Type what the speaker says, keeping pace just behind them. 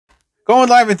Going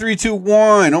live in 3, 2,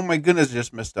 1. Oh my goodness, I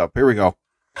just messed up. Here we go.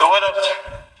 So what I'm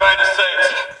trying to say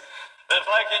is, if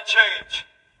I can change,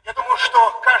 Я думаю, что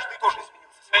каждый должен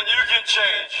измениться. and you can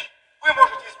change, Вы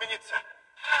можете измениться.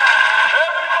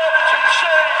 everybody can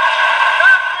change.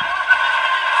 Каждый может измениться.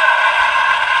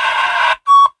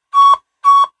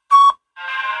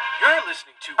 You're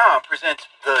listening to presents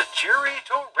the Jerry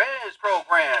Torres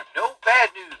program. No bad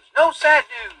news, no sad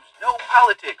news, no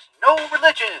politics, no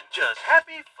religion, just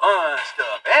happy fun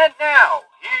stuff. And now,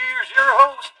 here's your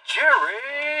host,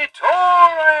 Jerry Torres.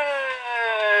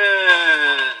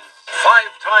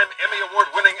 Five-time Emmy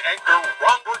Award-winning anchor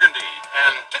Ron Burgundy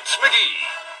and Tits McGee.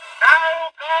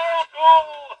 Now go do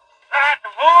that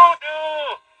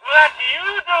voodoo that you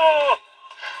do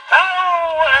so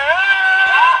well.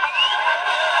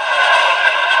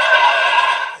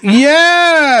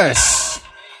 Yes!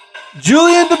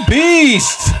 Julian the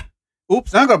Beast!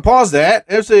 Oops, I'm going to pause that.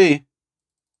 Let's see.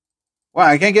 Wow,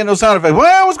 I can't get no sound effects.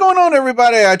 Well, what's going on,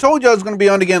 everybody? I told you I was going to be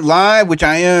on again live, which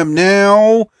I am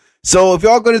now. So if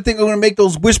y'all going to think I'm going to make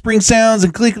those whispering sounds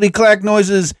and clickety-clack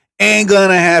noises, ain't going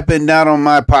to happen, not on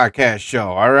my podcast show,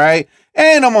 all right?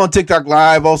 And I'm on TikTok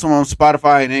Live, also on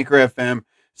Spotify and Anchor FM.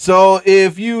 So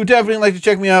if you definitely like to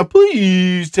check me out,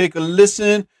 please take a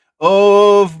listen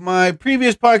of my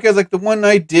previous podcast, like the one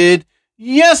I did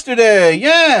yesterday.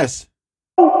 Yes.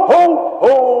 Ho,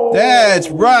 ho. That's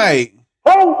right.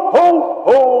 Ho, ho,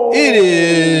 ho. It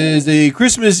is the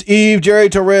Christmas Eve Jerry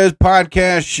Torres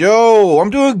podcast show. I'm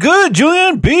doing good,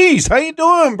 Julian Beast. How you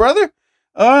doing, brother?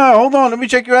 Hold on. Let me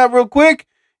check you out real quick.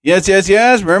 Yes.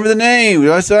 Remember the name.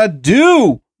 Yes, I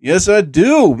do.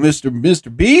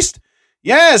 Mr. Beast.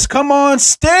 Yes, come on,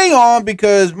 stay on,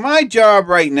 because my job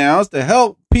right now is to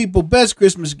help people. Best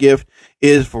Christmas gift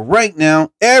is for right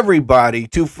now, everybody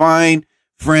to find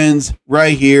friends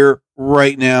right here,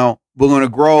 right now. We're going to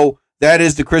grow. That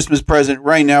is the Christmas present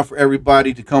right now for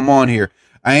everybody to come on here.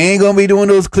 I ain't going to be doing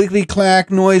those clickety clack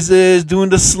noises,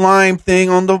 doing the slime thing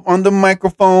on the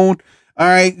microphone. All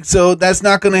right. So that's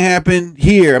not going to happen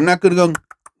here. I'm not going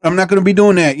to be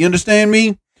doing that. You understand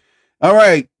me? All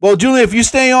right. Well, Julie, if you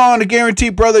stay on, I guarantee,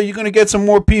 brother, you're going to get some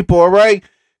more people. All right.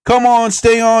 Come on,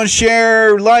 stay on,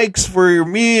 share, likes for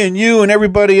me and you and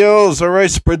everybody else. All right.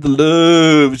 Spread the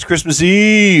love. It's Christmas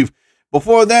Eve.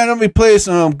 Before that, let me play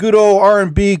some good old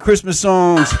R&B Christmas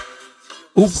songs.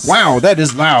 Oop, wow, that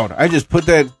is loud. I just put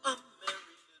that.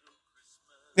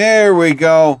 There we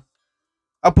go.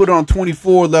 I put it on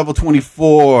 24, level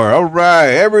 24. All right,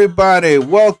 everybody,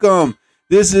 welcome.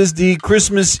 This is the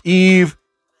Christmas Eve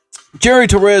Jerry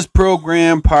Torres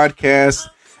program podcast.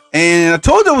 And I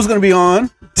told you I was going to be on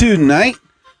tonight.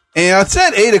 And I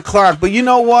said 8 o'clock. But you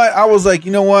know what? I was like,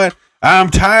 you know what? I'm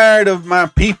tired of my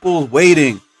people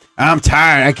waiting. I'm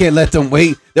tired. I can't let them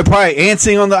wait. They're probably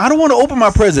answering on I don't want to open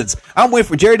my presents. I'm waiting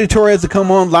for Jerry Torres to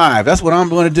come on live. That's what I'm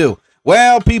going to do.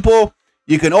 Well, people,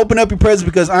 you can open up your presents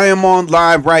because I am on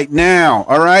live right now.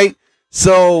 All right.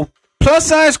 So, plus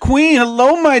size queen.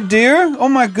 Hello, my dear. Oh,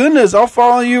 my goodness. I'll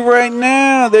follow you right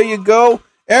now. There you go.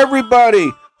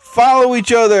 Everybody, follow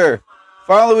each other.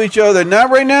 Follow each other. Not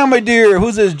right now, my dear.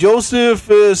 Who's this? Joseph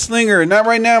Slinger. Not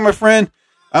right now, my friend.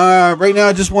 Right now,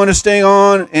 I just want to stay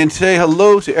on and say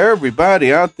hello to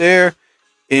everybody out there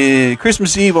in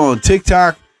Christmas Eve on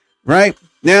TikTok. Right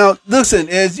now, listen,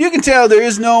 as you can tell, there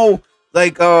is no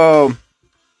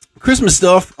Christmas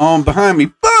stuff behind me,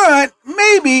 but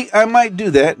maybe I might do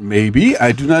that. Maybe.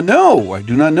 I do not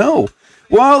know.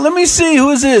 Well, let me see.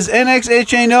 Who is this?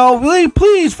 NXHNO. Really,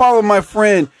 please follow my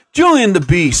friend Julian the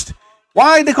Beast.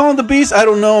 Why they call him the Beast? I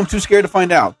don't know. I'm too scared to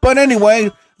find out. But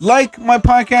anyway, like my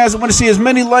podcast. I want to see as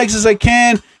many likes as I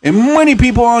can and many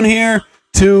people on here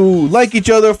to like each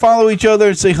other, follow each other,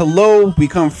 and say hello,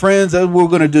 become friends. That's what we're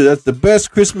going to do. That's the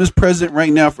best Christmas present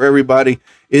right now for everybody,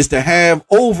 is to have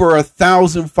over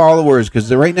 1,000 followers.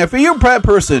 Because right now, if you're a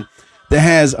person that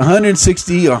has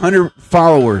 160 or 100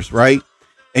 followers, right,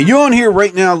 and you're on here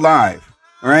right now live,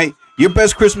 all right, your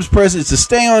best Christmas present is to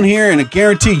stay on here, and I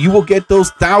guarantee you will get those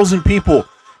 1,000 people.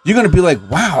 You're going to be like,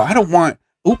 wow, I don't want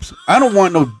a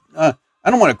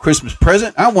Christmas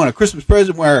present. I want a Christmas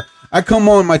present where I come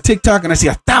on my TikTok and I see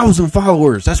 1,000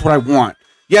 followers. That's what I want.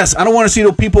 Yes, I don't want to see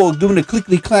those people doing the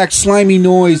clickety-clack slimy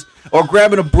noise or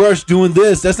grabbing a brush doing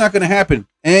this. That's not going to happen.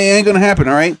 It ain't going to happen,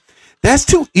 all right? That's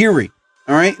too eerie,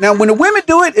 all right? Now, when the women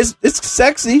do it, it's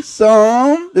sexy.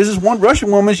 There's this one Russian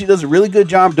woman. She does a really good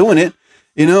job doing it,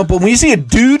 you know? But when you see a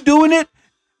dude doing it,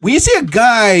 when you see a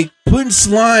guy putting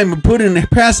slime and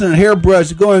passing a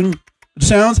hairbrush going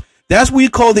sounds, that's what you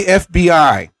call the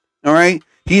FBI, all right?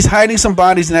 He's hiding some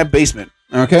bodies in that basement,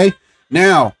 okay?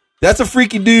 Now, that's a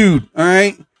freaky dude, all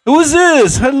right? Who is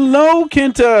this? Hello,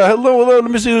 Kenta. Hello. Let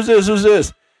me see who's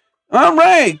this. All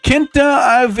right,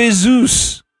 Kenta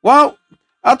Avezus. Well,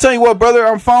 I'll tell you what, brother.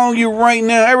 I'm following you right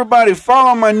now. Everybody,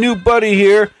 follow my new buddy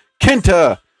here,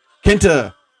 Kenta.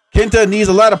 Kenta needs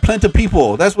a lot of plenty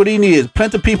people. That's what he needs.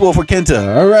 Plenty people for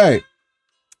Kenta. All right.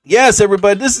 Yes,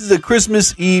 everybody. This is the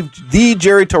Christmas Eve, the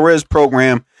Jerry Torres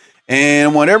program.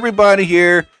 And I want everybody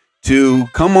here to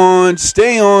come on,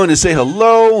 stay on, and say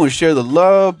hello and share the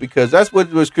love, because that's what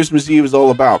Christmas Eve is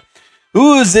all about.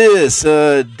 Who is this?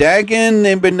 Dagon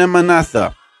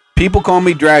Nebenemanatha. People call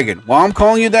me Dragon. Well, I'm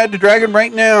calling you that, the Dragon,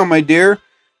 right now, my dear.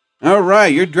 All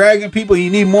right, you're Dragon people.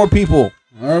 You need more people.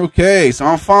 Okay, so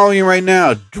I'm following you right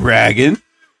now, Dragon.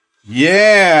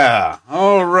 Yeah.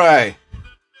 All right.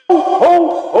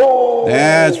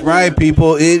 That's right,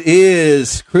 people. It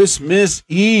is Christmas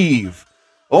Eve.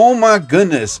 Oh, my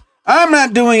goodness. I'm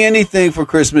not doing anything for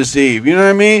Christmas Eve. You know what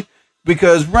I mean?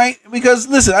 Because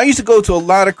listen, I used to go to a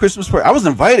lot of Christmas parties. I was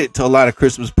invited to a lot of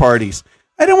Christmas parties.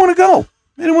 I didn't want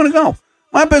to go.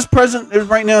 My best present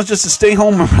right now is just to stay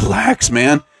home and relax,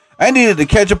 man. I needed to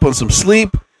catch up on some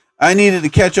sleep. I needed to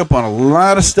catch up on a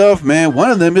lot of stuff, man. One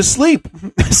of them is sleep.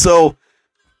 So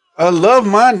I love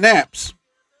my naps.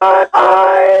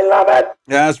 I love it.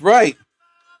 That's right.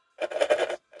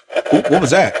 Ooh, what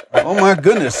was that? Oh, my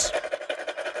goodness.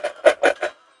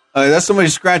 That's somebody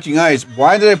scratching ice.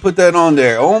 Why did I put that on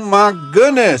there? Oh, my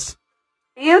goodness.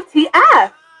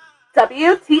 WTF.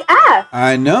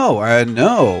 I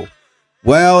know.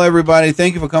 Well, everybody,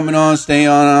 thank you for coming on, staying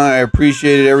on. I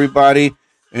appreciate it, everybody.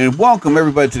 And welcome,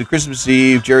 everybody, to the Christmas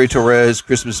Eve Jerry Torres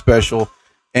Christmas special.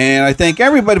 And I thank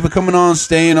everybody for coming on,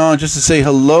 staying on, just to say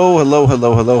hello.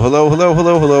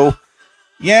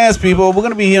 Yes, people, we're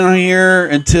going to be here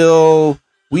until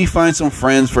we find some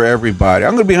friends for everybody.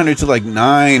 I'm going to be here until like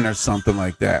 9 or something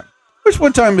like that.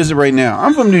 What time is it right now?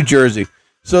 I'm from New Jersey.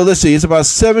 So let's see. It's about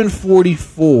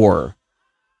 7:44.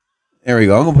 There we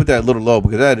go. I'm going to put that a little low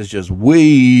because that is just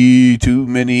way too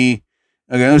many.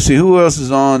 Okay, let's see. Who else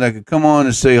is on that could come on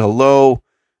and say hello?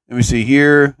 Let me see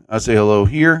here. I'll say hello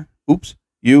here. Oops.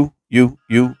 You. All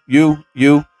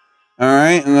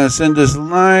right. I'm going to send this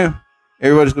live.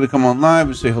 Everybody's going to come on live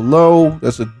and say hello.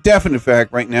 That's a definite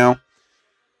fact right now.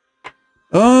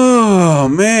 Oh,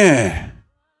 man.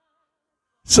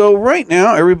 So right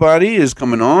now, everybody is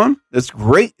coming on. That's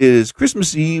great. It is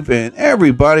Christmas Eve, and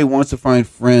everybody wants to find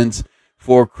friends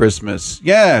for Christmas.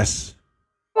 Yes.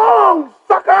 Oh,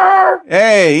 sucker!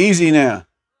 Hey, easy now.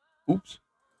 Oops.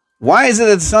 Why is it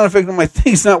that the sound effect on my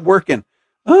thing's not working?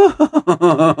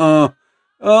 Oh,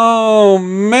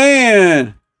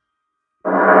 man.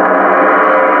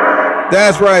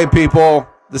 That's right, people.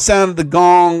 The sound of the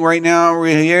gong right now,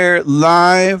 we're here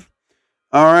live.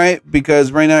 All right,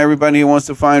 because right now everybody wants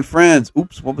to find friends.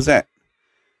 Oops, what was that?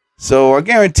 So I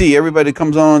guarantee everybody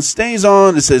comes on, stays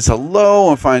on, and says hello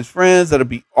and finds friends. That'll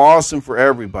be awesome for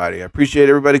everybody. I appreciate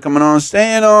everybody coming on,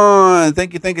 staying on.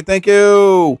 Thank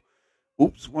you.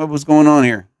 Oops, what was going on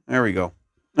here? There we go.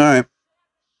 All right.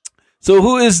 So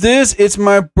who is this? It's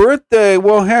my birthday.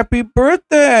 Well, happy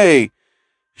birthday,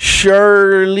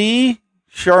 Charlie.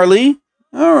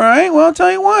 All right. Well, I'll tell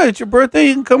you what. It's your birthday.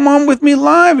 You can come on with me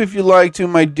live if you like to,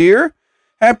 my dear.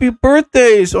 Happy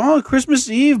birthday. Oh, Christmas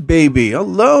Eve, baby.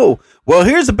 Hello. Well,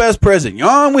 here's the best present. You're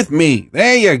on with me.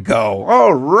 There you go.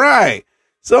 All right.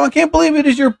 So I can't believe it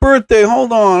is your birthday.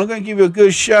 Hold on. I'm going to give you a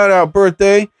good shout out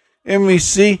birthday. Let me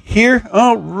see here.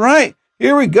 All right.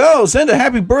 Here we go. Send a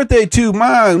happy birthday to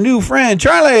my new friend,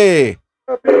 Charlie.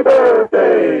 Happy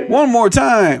birthday! One more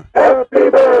time. Happy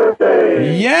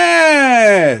birthday!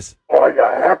 Yes! Are you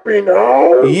happy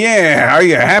now? Yeah, are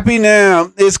you happy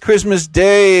now? It's Christmas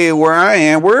Day where I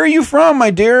am. Where are you from, my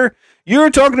dear? You're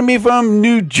talking to me from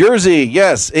New Jersey.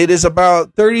 Yes, it is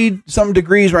about 30-something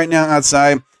degrees right now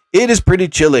outside. It is pretty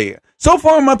chilly. So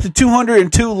far, I'm up to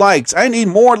 202 likes. I need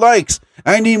more likes.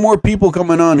 I need more people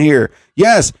coming on here.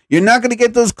 Yes, you're not going to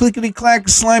get those clickety-clack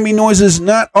slimy noises,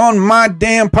 not on my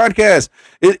damn podcast.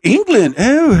 England.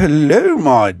 Oh, hello,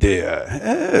 my dear.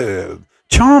 Oh,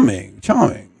 charming.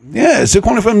 Yes, you're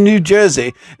calling from New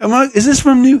Jersey. Is this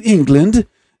from New England?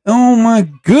 Oh, my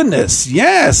goodness.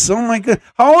 Yes. Oh, my God.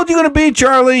 How old are you going to be,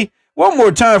 Charlie? One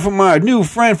more time for my new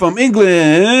friend from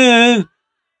England,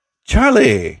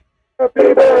 Charlie.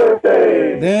 Happy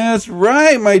birthday! That's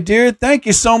right, my dear. Thank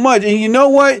you so much. And you know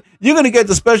what? You're going to get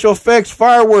the special effects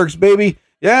fireworks, baby.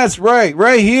 That's right.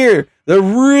 Right here. The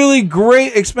really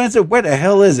great, expensive. Where the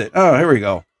hell is it? Oh, here we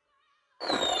go.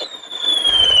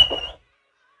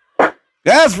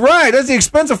 That's right. That's the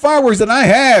expensive fireworks that I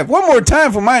have. One more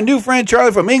time for my new friend,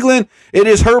 Charlie from England. It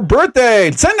is her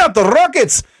birthday. Send out the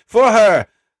rockets for her.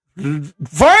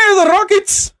 Fire the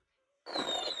rockets.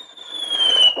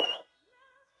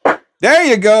 There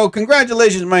you go.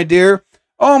 Congratulations, my dear.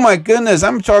 Oh, my goodness.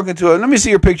 I'm talking to her. Let me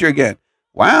see your picture again.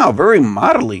 Wow, very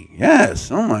modelly.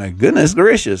 Yes. Oh, my goodness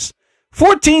gracious.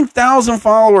 14,000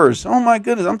 followers. Oh, my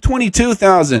goodness. I'm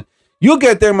 22,000. You'll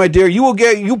get there, my dear. You'll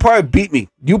probably beat me.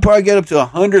 You'll probably get up to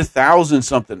 100,000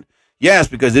 something. Yes,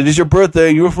 because it is your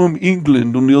birthday. You're from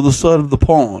England on the other side of the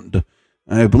pond.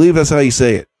 I believe that's how you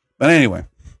say it. But anyway.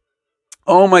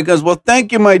 Oh, my goodness. Well,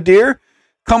 thank you, my dear.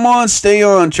 Come on, stay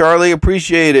on, Charlie.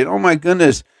 Appreciate it. Oh, my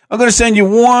goodness. I'm going to send you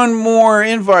one more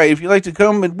invite. If you'd like to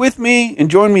come with me and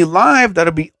join me live,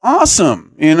 that'll be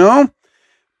awesome, you know?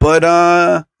 But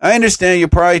I understand you're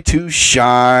probably too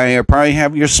shy or probably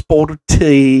have your sport of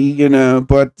tea, you know?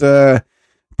 But if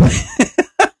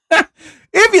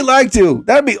you'd like to,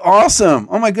 that'd be awesome.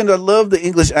 Oh, my goodness. I love the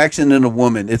English accent in a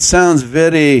woman. It sounds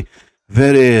very,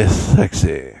 very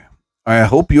sexy. I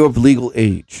hope you're of legal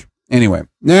age. Anyway,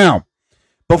 now,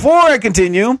 before I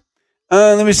continue,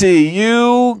 let me see.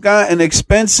 You got an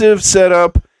expensive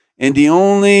setup and the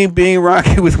only being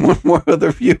rocky with one more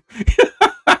other view.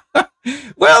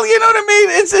 Well, you know what I mean?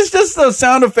 It's just a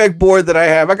sound effect board that I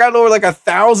have. I got over like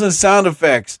 1,000 sound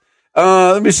effects.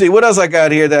 Let me see. What else I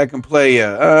got here that I can play you?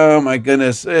 Oh, my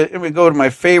goodness. Let me go to my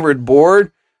favorite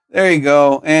board. There you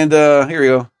go. And here we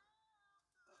go.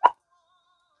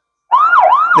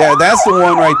 Yeah, that's the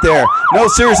one right there. No,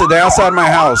 seriously, they're outside my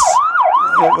house.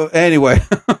 Anyway.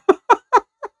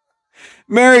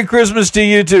 Merry Christmas to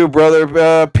you too, brother.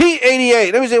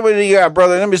 Pt.2. Let me see what you got,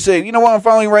 brother. Let me see. You know what? I'm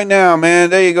following right now, man.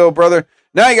 There you go, brother.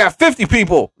 Now you got 50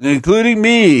 people, including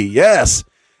me. Yes.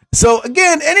 So,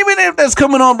 again, anybody that's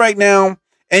coming on right now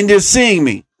and just seeing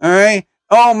me, all right?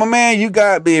 Oh, my man, you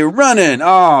got me running.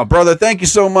 Oh, brother, thank you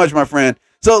so much, my friend.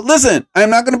 So, listen, I'm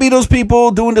not going to be those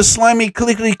people doing the slimy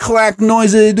clickety-clack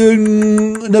noises,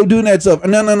 doing that stuff.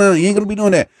 No, you ain't going to be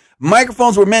doing that.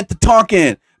 Microphones were meant to talk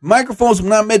in. Microphones were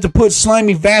not meant to put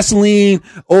slimy Vaseline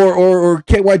or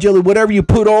KY jelly, whatever you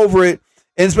put over it.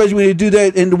 And especially when you do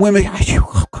that, and the women,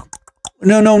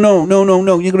 no,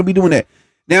 you're going to be doing that.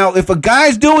 Now, if a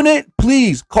guy's doing it,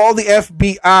 please call the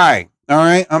FBI. All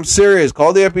right? I'm serious.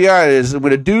 Call the FBI.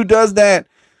 When a dude does that,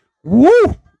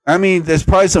 woo! I mean, there's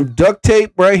probably some duct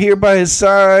tape right here by his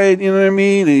side. You know what I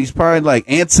mean? And he's probably like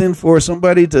antsing for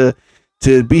somebody to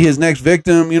be his next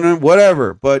victim, you know,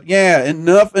 whatever. But yeah,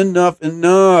 enough.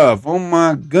 Oh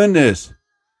my goodness. That's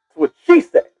what she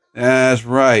said. That's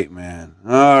right, man.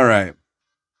 All right.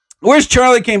 Where's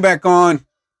Charlie came back on?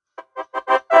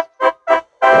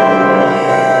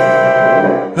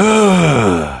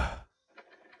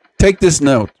 Take this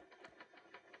note.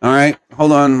 All right.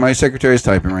 Hold on. My secretary's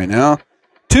typing right now.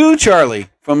 To Charlie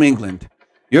from England.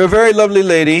 You're a very lovely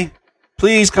lady.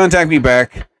 Please contact me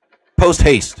back. Post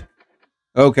haste.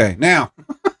 Okay, now.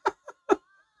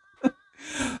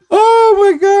 Oh,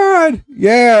 my God.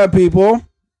 Yeah, people.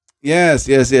 Yes.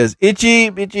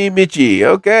 Itchy.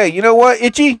 Okay, you know what,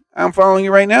 Itchy? I'm following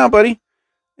you right now, buddy.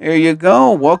 There you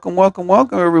go. Welcome,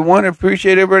 everyone. I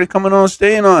appreciate everybody coming on,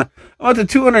 staying on. I'm up to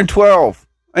 212.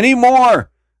 I need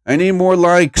more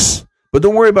likes. But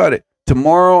don't worry about it.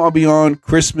 Tomorrow I'll be on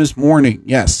Christmas morning.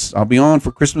 Yes, I'll be on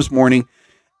for Christmas morning.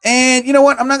 And you know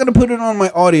what? I'm not going to put it on my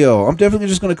audio. I'm definitely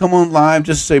just going to come on live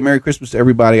just to say Merry Christmas to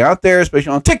everybody out there,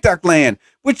 especially on TikTok land,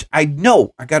 which I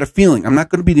know, I got a feeling I'm not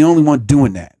going to be the only one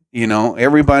doing that. You know,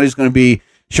 everybody's going to be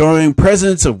showing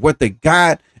presents of what they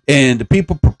got and the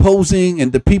people proposing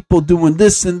and the people doing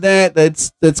this and that.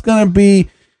 That's going to be,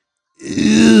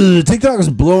 TikTok is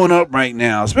blowing up right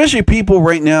now, especially people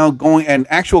right now going at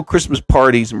actual Christmas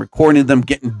parties and recording them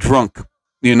getting drunk,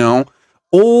 you know.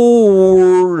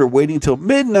 Or they're waiting till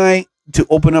midnight to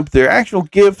open up their actual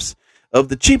gifts of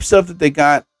the cheap stuff that they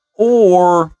got,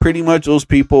 or pretty much those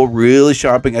people really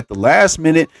shopping at the last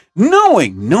minute,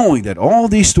 knowing that all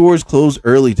these stores close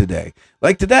early today.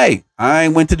 Like today, I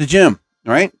went to the gym,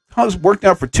 right? I was worked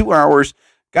out for 2 hours,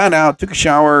 got out, took a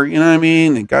shower, you know what I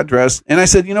mean, and got dressed. And I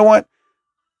said, you know what?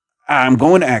 I'm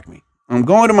going to Acme. I'm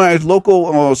going to my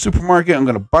local supermarket. I'm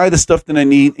going to buy the stuff that I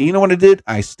need. And you know what I did?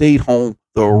 I stayed home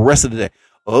the rest of the day.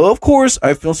 Of course,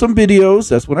 I filmed some videos.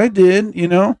 That's what I did, you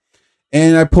know.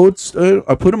 And I put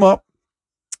them up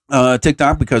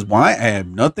TikTok because why? I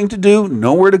had nothing to do,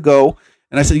 nowhere to go.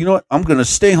 And I said, you know what? I'm going to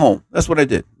stay home. That's what I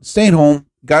did. Stayed home,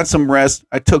 got some rest.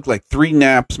 I took like 3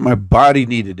 naps. My body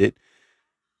needed it.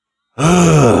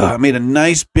 I made a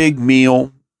nice big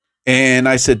meal. And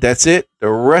I said, that's it. The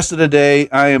rest of the day,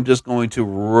 I am just going to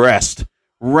rest.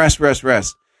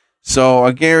 So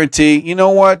I guarantee, you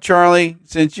know what, Charlie?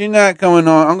 Since you're not coming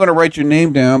on, I'm going to write your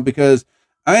name down because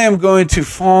I am going to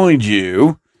find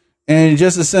you and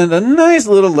just to send a nice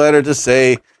little letter to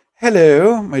say,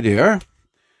 hello, my dear.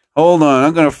 Hold on.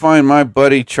 I'm going to find my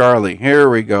buddy Charlie. Here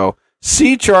we go.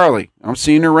 See Charlie. I'm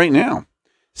seeing her right now.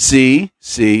 See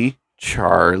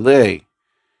Charlie.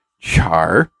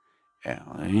 Char.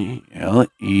 L-E-L-E-Y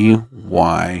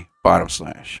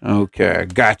 / Okay. I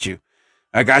got you.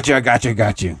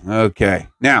 Okay.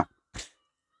 Now,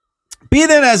 be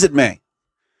that as it may.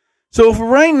 So for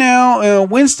right now,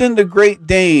 Winston the Great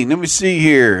Dane. Let me see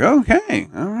here. Okay.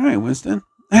 All right, Winston.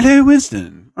 Hello,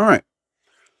 Winston. All right.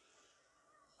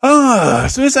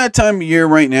 So it's that time of year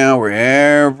right now where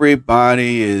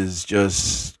everybody is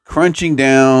just crunching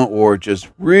down or just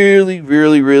really,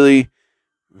 really, really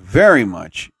very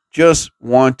much just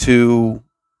want to,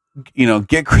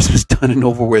 get Christmas done and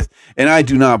over with. And I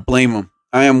do not blame them.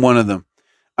 I am one of them.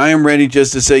 I am ready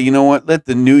just to say, you know what? Let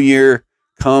the new year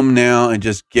come now and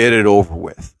just get it over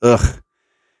with. Ugh.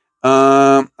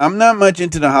 I'm not much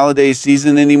into the holiday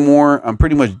season anymore. I'm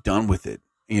pretty much done with it.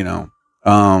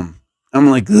 I'm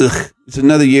like, ugh, it's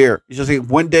another year. It's just like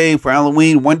one day for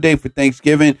Halloween, one day for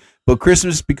Thanksgiving, but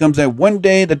Christmas becomes that one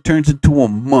day that turns into a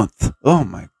month. Oh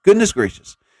my goodness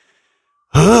gracious.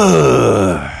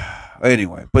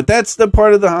 Anyway, but that's the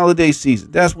part of the holiday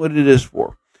season. That's what it is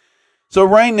for. So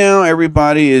right now,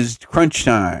 everybody is crunch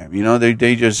time.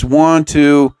 They just want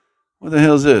to, what the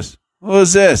hell is this? What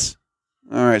is this?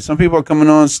 All right, some people are coming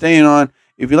on, staying on.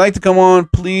 If you like to come on,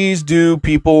 please do,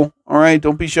 people. All right,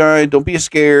 don't be shy. Don't be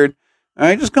scared. All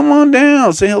right, just come on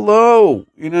down. Say hello.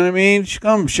 You know what I mean?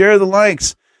 Come, share the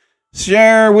likes.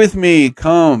 Share with me.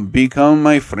 Come, become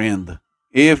my friend.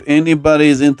 If anybody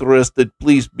is interested,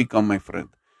 please become my friend.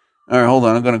 All right, hold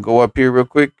on. I'm going to go up here real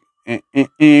quick.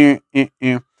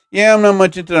 Yeah, I'm not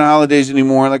much into the holidays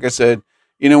anymore. Like I said,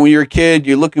 when you're a kid,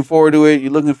 you're looking forward to it.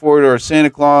 You're looking forward to our Santa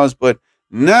Claus, but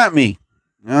not me.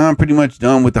 I'm pretty much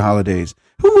done with the holidays.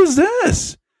 Who is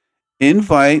this?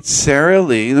 Invite Sarah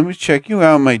Lee. Let me check you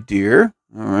out, my dear.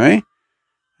 All right.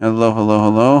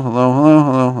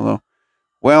 Hello.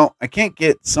 Well, I can't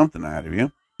get something out of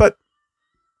you. But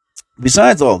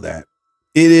besides all that,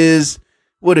 it is,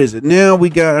 what is it? Now we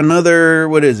got another,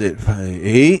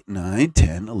 8, 9,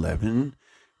 10, 11.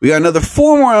 We got another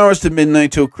 4 more hours to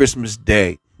midnight till Christmas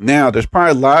Day. Now, there's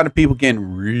probably a lot of people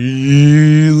getting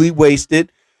really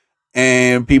wasted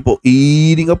and people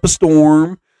eating up a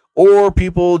storm or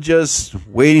people just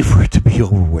waiting for it to be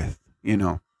over with,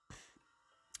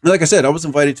 Like I said, I was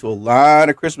invited to a lot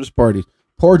of Christmas parties.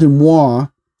 Pardon moi.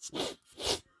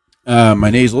 My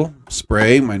nasal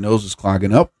spray, my nose is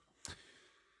clogging up.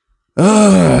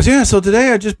 So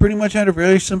today I just pretty much had a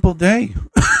very simple day.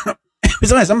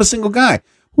 Besides, I'm a single guy.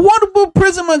 What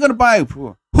present am I going to buy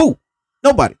for? Who?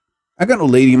 Nobody. I got no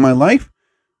lady in my life.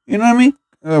 You know what I mean?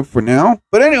 For now.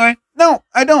 But anyway, no,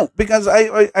 I don't, because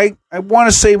I want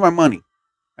to save my money.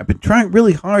 I've been trying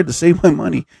really hard to save my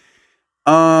money.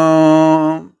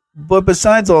 But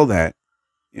besides all that,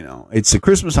 it's the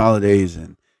Christmas holidays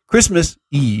and Christmas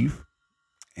Eve,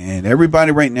 and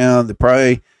everybody right now, they're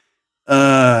probably,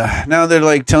 now they're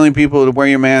like telling people to wear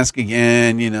your mask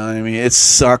again. You know what I mean? It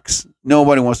sucks.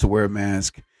 Nobody wants to wear a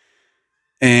mask.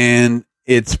 And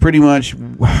it's pretty much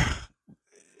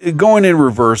going in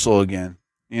reversal again,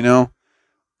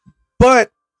 But,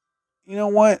 you know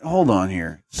what? Hold on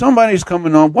here. Somebody's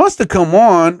coming on, wants to come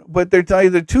on, but they're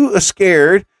either too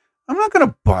scared. I'm not going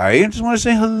to bite. I just want to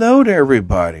say hello to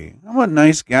everybody. I'm a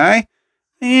nice guy.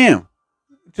 I am.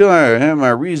 Until I have my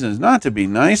reasons not to be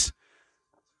nice.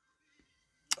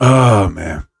 Oh,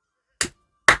 man.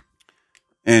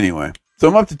 Anyway. So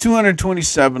I'm up to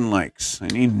 227 likes. I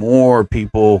need more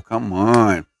people. Come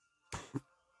on. All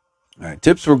right.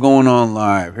 Tips for going on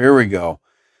live. Here we go.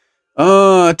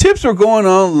 Tips for going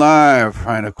on live.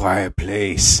 Find a quiet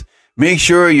place. Make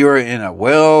sure you're in a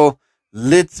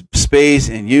well-lit space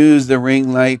and use the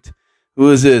ring light. Who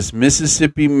is this?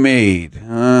 Mississippi Maid.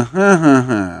 Soon,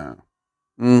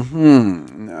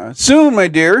 my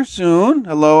dear. Soon.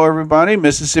 Hello, everybody.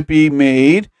 Mississippi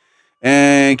Maid.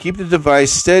 And keep the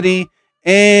device steady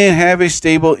and have a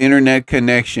stable internet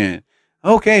connection.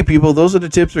 Okay, people, those are the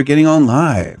tips for getting on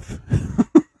live.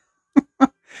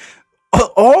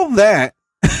 All that,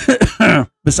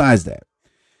 besides that.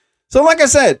 So like I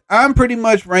said, I'm pretty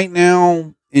much right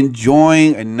now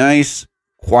enjoying a nice,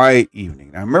 quiet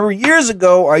evening. I remember years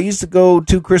ago, I used to go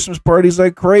to Christmas parties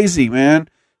like crazy, man.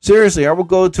 Seriously, I would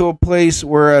go to a place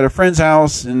where at a friend's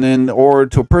house or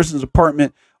to a person's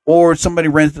apartment, or somebody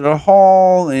rented a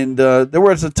hall, and there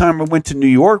was a time I went to New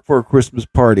York for a Christmas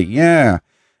party. Yeah.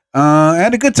 I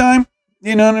had a good time.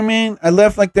 You know what I mean? I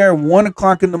left like there at 1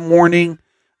 o'clock in the morning.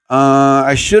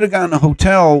 I should have gotten a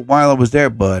hotel while I was there,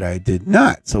 but I did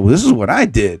not. So this is what I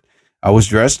did. I was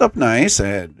dressed up nice.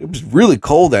 It was really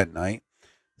cold that night.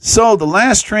 So the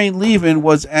last train leaving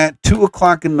was at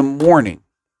 2:00 in the morning.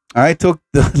 I took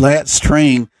the last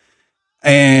train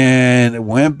and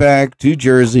went back to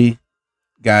Jersey,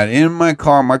 got in my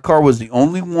car. My car was the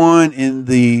only one in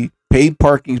the paid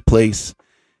parking place.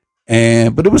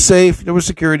 But it was safe. There was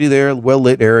security there,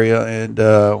 well-lit area. And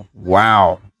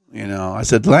wow, I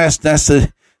said, that's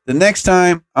the next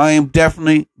time I am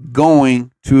definitely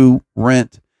going to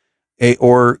rent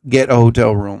or get a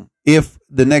hotel room if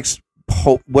the next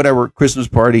whatever Christmas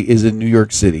party is in New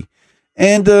York City.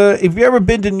 And if you've ever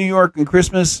been to New York on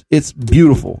Christmas, it's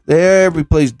beautiful. Every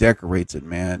place decorates it,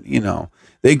 man.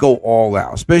 They go all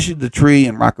out, especially the tree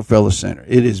in Rockefeller Center.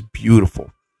 It is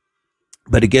beautiful.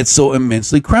 But it gets so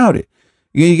immensely crowded.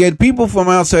 You get people from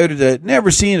outside that never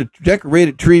seen a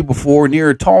decorated tree before near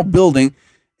a tall building,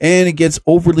 and it gets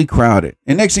overly crowded.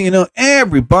 And next thing you know,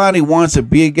 everybody wants to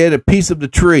get a piece of the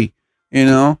tree.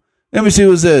 Let me see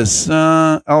what's this.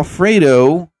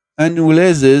 Alfredo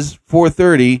Anulez's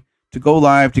 4:30 to go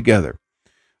live together.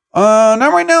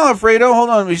 Not right now, Alfredo. Hold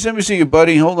on. Let me see you,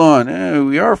 buddy. Hold on.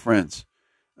 We are friends.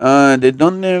 ¿De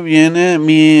dónde viene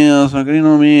mi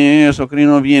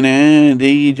sobrino viene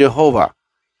de Jehovah?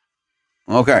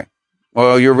 Okay.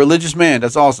 Well, you're a religious man.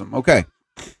 That's awesome. Okay.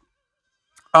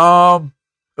 Oh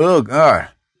God.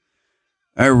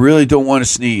 I really don't want to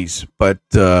sneeze, but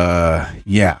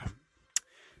yeah.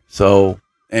 So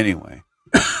anyway.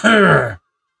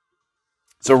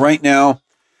 So right now,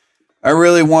 I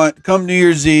really want, come New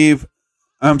Year's Eve,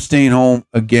 I'm staying home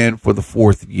again for the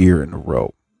 4th year in a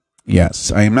row.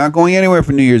 Yes, I am not going anywhere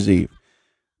for New Year's Eve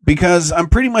because I'm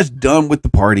pretty much done with the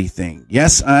party thing.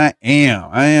 Yes, I am.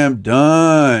 I am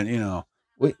done.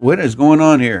 What is going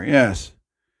on here? Yes.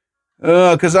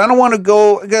 Because I don't want to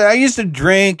go. I used to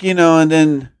drink, and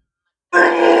then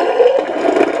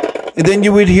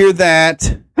you would hear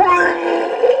that.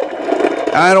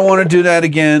 I don't want to do that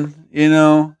again,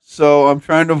 so I'm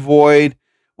trying to avoid.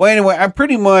 Well, anyway, I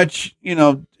pretty much,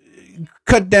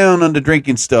 cut down on the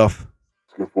drinking stuff.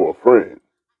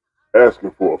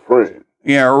 Asking for a friend.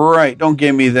 Yeah, right. Don't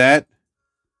give me that.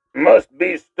 Must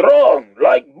be strong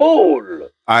like bull.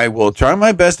 I will try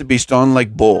my best to be strong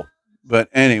like bull. But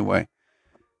anyway.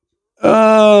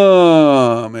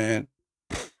 Oh, man.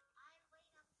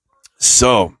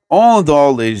 So, all in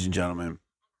all, ladies and gentlemen,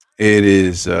 it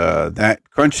is that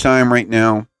crunch time right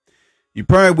now. You're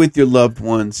probably with your loved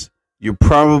ones. You're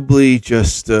probably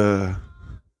just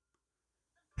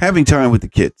having time with the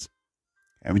kids.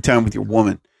 Having time with your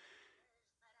woman.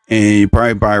 And you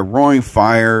probably by a roaring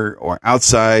fire or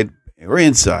outside or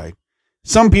inside.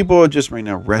 Some people are just right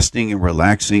now resting and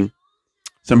relaxing.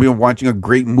 Some people are watching a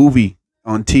great movie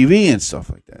on TV and stuff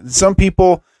like that. And some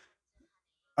people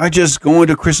are just going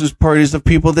to Christmas parties of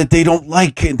people that they don't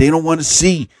like and they don't want to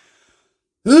see.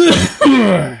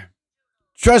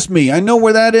 Trust me, I know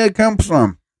where that comes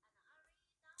from.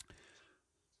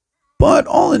 But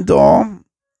all in all,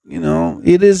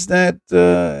 it is that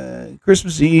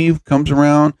Christmas Eve comes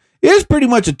around. It is pretty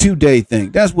much a 2-day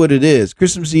thing. That's what it is.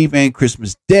 Christmas Eve and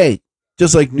Christmas Day.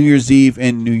 Just like New Year's Eve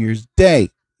and New Year's Day.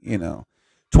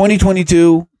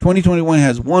 2021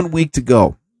 has 1 week to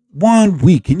go. 1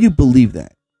 week. Can you believe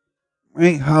that?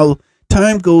 Right? How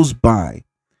time goes by.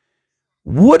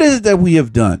 What is it that we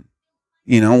have done?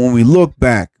 When we look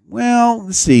back. Well,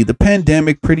 let's see. The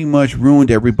pandemic pretty much ruined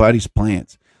everybody's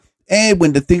plans. And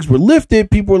when the things were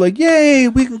lifted, people were like, yay,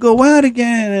 we can go out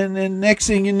again. And then next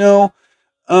thing you know,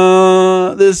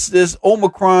 this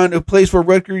Omicron, a place for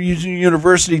Rutgers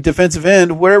University defensive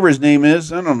end, whatever his name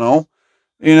is, I don't know,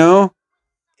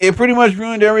 it pretty much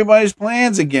ruined everybody's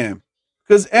plans again.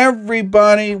 Because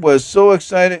everybody was so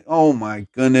excited. Oh my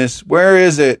goodness, where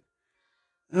is it?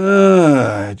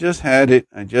 I just had it.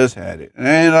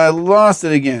 And I lost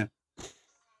it again.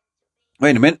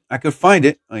 Wait a minute. I could find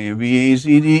it. A, B, A,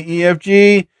 C, D, E, F,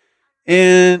 G,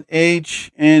 N,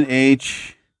 H, N,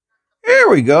 H. Here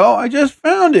we go. I just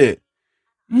found it.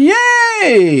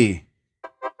 Yay!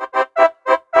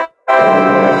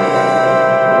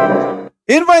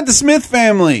 Invite the Smith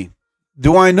family.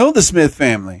 Do I know the Smith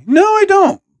family? No, I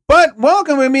don't. But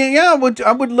welcome. I mean, yeah,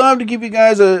 I would love to give you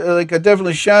guys a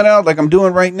definitely shout out like I'm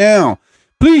doing right now.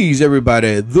 Please,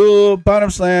 everybody, the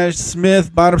 /Smith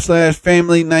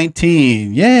 /family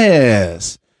 19.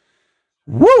 Yes.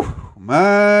 Woo!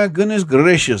 My goodness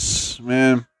gracious,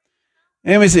 man.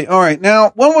 Let me see. All right.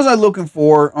 Now, what was I looking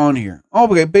for on here? Oh,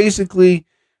 okay. Basically,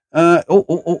 I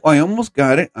almost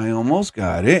got it. I almost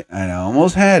had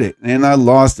it. And I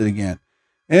lost it again.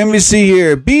 Let me see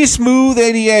here. Be Smooth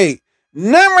 88.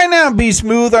 Not right now, Be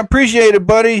Smooth. I appreciate it,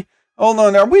 buddy. Hold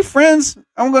on. Are we friends?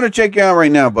 I'm going to check you out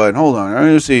right now, bud. Hold on. I'm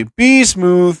going to see. Be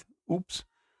Smooth. Oops.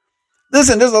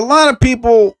 listen, there's a lot of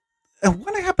people. And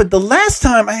what happened? The last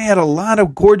time I had a lot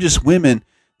of gorgeous women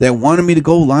that wanted me to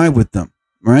go live with them,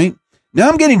 right? Now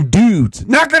I'm getting dudes.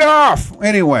 Knock it off.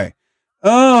 Anyway.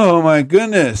 Oh, my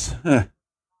goodness. Huh.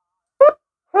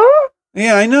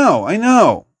 Yeah, I know.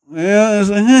 Yeah,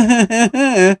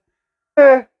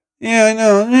 yeah, I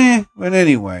know. But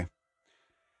anyway.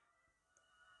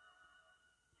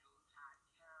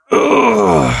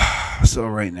 Ugh. So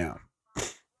right now.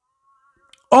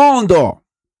 On door.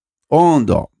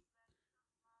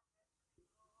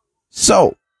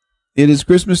 So, it is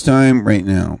Christmas time right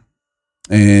now.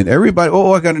 And everybody,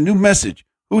 I got a new message.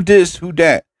 Who this? Who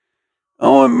that?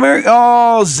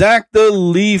 Oh, Zach the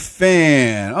Leaf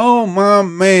fan. Oh, my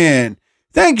man.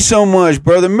 Thank you so much,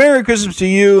 brother. Merry Christmas to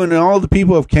you and all the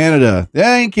people of Canada.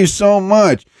 Thank you so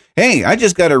much. Hey, I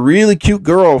just got a really cute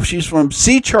girl. She's from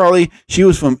Charlie. She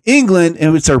was from England,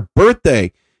 and it's her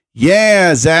birthday.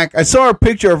 Yeah, Zach. I saw a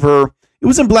picture of her. It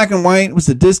was in black and white. It was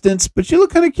the distance, but she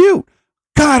looked kind of cute.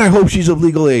 God, I hope she's of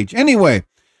legal age. Anyway,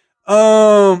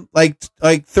 like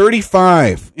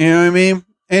 35. You know what I mean?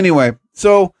 Anyway,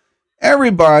 so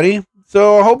everybody,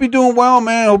 so I hope you're doing well,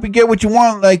 man. I hope you get what you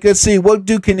want. Like, let's see, what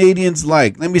do Canadians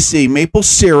like? Let me see, maple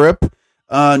syrup,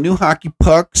 new hockey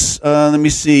pucks. Let me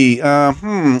see,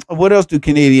 what else do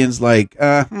Canadians like?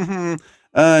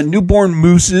 Newborn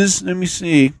mooses. Let me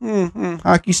see,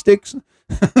 hockey sticks.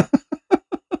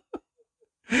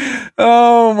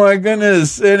 Oh my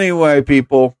goodness. Anyway,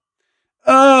 people.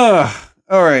 All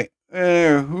right.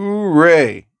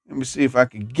 Hooray. Let me see if I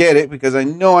can get it because I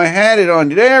know I had it on.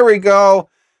 There we go.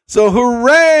 So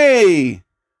hooray.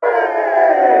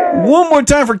 One more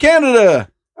time for Canada.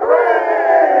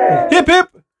 Hip hip.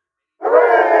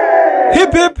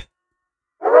 Hip hip.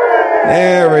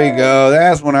 There we go.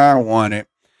 That's what I wanted.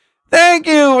 Thank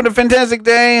you for the fantastic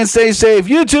day and stay safe.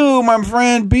 You too, my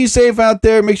friend. Be safe out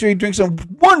there. Make sure you drink some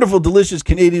wonderful, delicious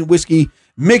Canadian whiskey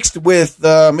mixed with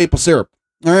maple syrup.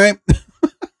 All right.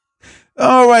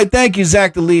 All right. Thank you,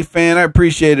 Zach the Leaf fan. I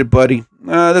appreciate it, buddy.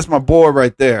 That's my boy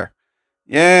right there.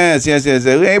 Yes.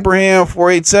 Abraham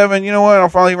 487. You know what? I'll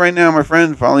follow you right now, my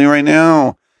friend. Follow you right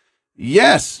now.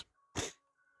 Yes.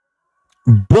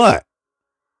 But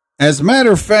as a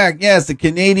matter of fact, yes, the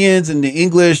Canadians and the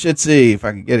English. Let's see if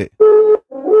I can get it.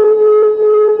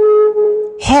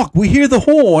 Hawk, we hear the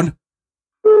horn.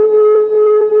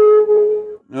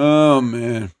 Oh,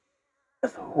 man.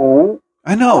 Who?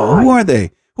 I know. Who are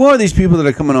they? Who are these people that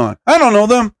are coming on? I don't know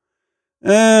them.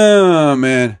 Oh,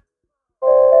 man.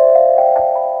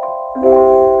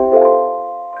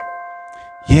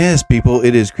 Yes, people,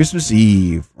 it is Christmas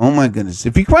Eve. Oh, my goodness.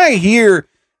 If you quite hear,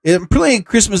 I'm playing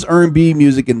Christmas R&B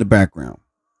music in the background.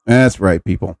 That's right,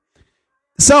 people.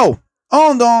 So,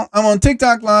 I'm on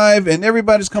TikTok Live, and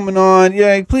everybody's coming on.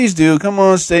 Yeah, please do. Come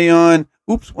on, stay on.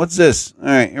 Oops, what's this? All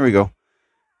right, here we go.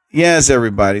 Yes,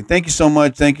 everybody. Thank you so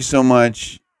much. Thank you so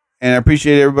much. And I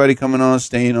appreciate everybody coming on,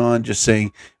 staying on, just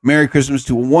saying Merry Christmas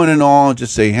to one and all.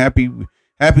 Just say Happy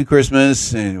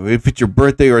Christmas. And if it's your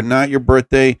birthday or not your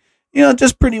birthday,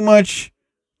 just pretty much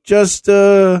just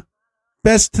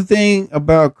best thing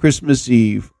about Christmas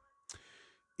Eve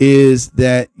is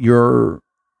that you're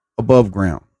above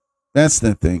ground. That's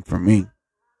the thing for me.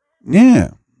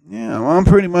 Yeah. Well, I'm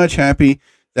pretty much happy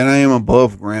that I am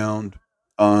above ground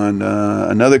on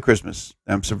another Christmas.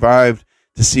 I'm survived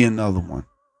to see another one,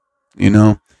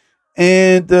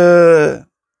 and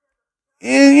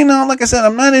like I said,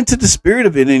 I'm not into the spirit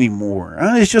of it anymore.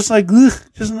 It's just like,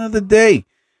 just another day.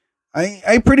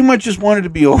 I pretty much just wanted to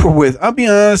be over with. I'll be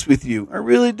honest with you. I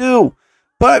really do.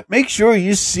 But make sure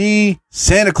you see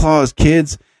Santa Claus,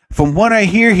 kids. From what I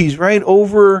hear, he's right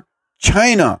over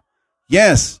China.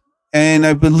 Yes. And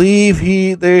I believe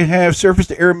they have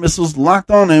surface-to-air missiles locked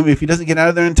on him if he doesn't get out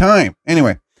of there in time.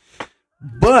 Anyway.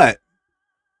 But,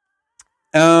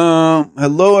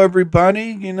 hello,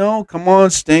 everybody. Come on,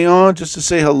 stay on just to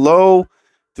say hello.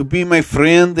 To be my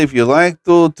friend if you like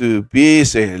to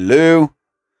say hello.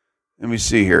 Let me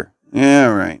see here. Yeah,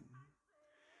 all right.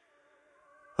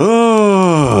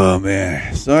 Oh,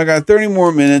 man. So I got 30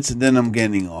 more minutes and then I'm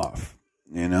getting off,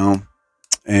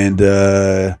 And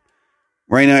right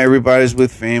now everybody's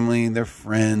with family and their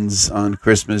friends on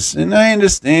Christmas. And I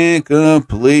understand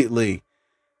completely.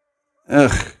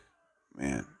 Ugh,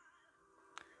 man.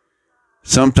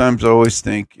 Sometimes I always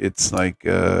think it's like,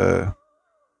 it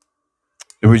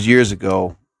was years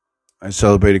ago. I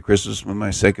celebrated Christmas with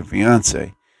my second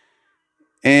fiance.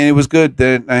 And it was good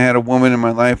that I had a woman in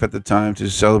my life at the time to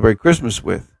celebrate Christmas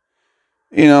with,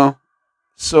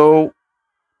 So,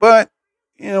 but,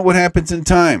 what happens in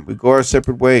time? We go our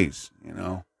separate ways,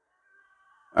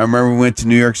 I I remember we went to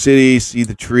New York City, see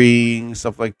the tree and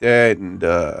stuff like that, and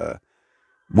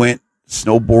went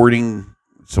snowboarding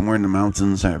somewhere in the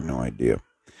mountains. I have no idea.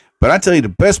 But I tell you, the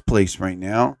best place right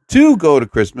now to go to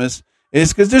Christmas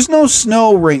is because there's no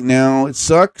snow right now. It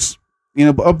sucks.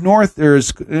 But up north,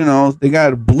 there's, they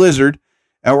got a blizzard.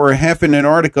 Or half in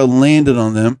Antarctica landed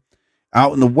on them.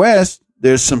 Out in the west,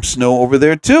 there's some snow over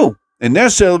there too. And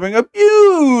they're celebrating a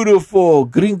beautiful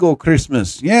gringo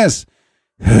Christmas. Yes.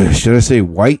 Should I say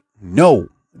white? No.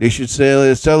 They should say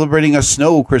they're celebrating a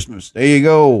snow Christmas. There you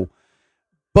go.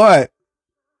 But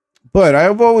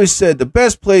I've always said the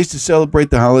best place to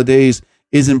celebrate the holidays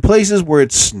is in places where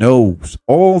it snows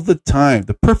all the time.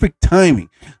 The perfect timing.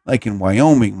 Like in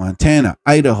Wyoming, Montana,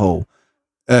 Idaho,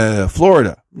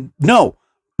 Florida. No.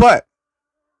 But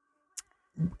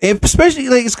especially,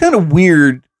 like, it's kind of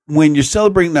weird when you're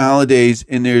celebrating the holidays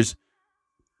and there's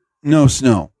no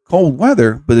snow. Cold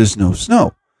weather, but there's no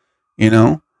snow.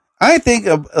 I think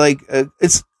of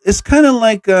it's kind of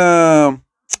like a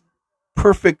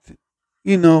perfect,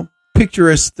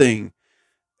 picturesque thing,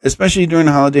 especially during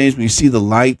the holidays when you see the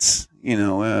lights.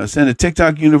 Send a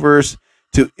TikTok universe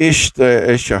to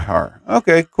Ishtar.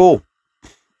 Okay, cool.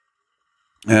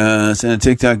 Send a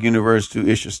TikTok universe to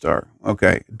Ishtar.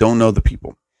 Okay, don't know the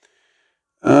people.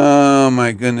 Oh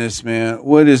my goodness, man,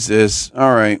 what is this?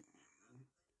 All right,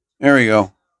 there we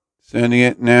go. Sending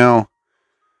it now.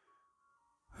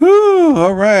 Whew,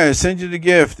 all right, I sent you the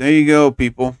gift. There you go,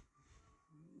 people.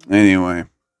 Anyway,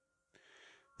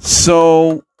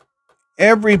 so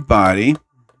everybody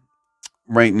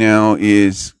right now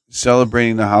is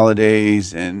celebrating the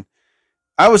holidays, and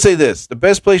I would say this, the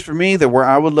best place for me, that where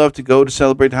I would love to go to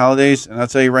celebrate the holidays, and I'll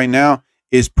tell you right now,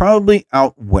 is probably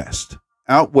out west,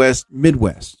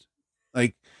 Midwest,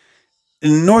 like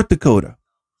in North Dakota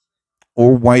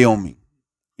or Wyoming.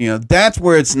 That's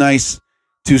where it's nice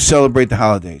to celebrate the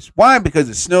holidays. Why? Because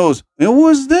it snows. It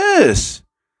was this.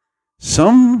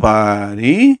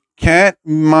 Somebody, Cat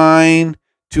Mine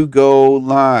to go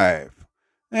live.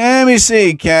 Let me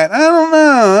see, Cat. I don't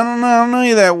know. I don't know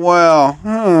you that well.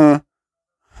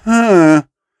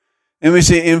 Let me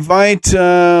see. Invite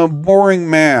boring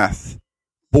math.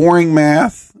 Boring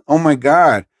math? Oh my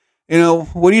God.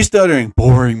 What are you stuttering?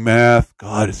 Boring math.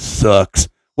 God, it sucks.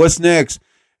 What's next?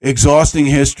 Exhausting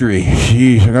history.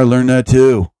 Sheesh, I gotta learn that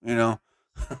too.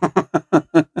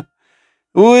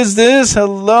 Who is this?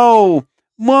 Hello.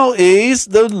 Well, it's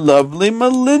the lovely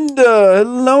Melinda.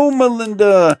 Hello,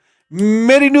 Melinda.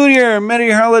 Merry New Year, Merry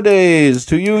Holidays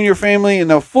to you and your family in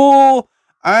the full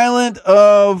island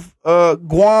of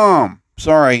Guam.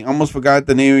 Sorry, almost forgot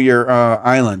the name of your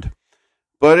island.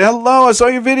 But hello, I saw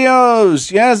your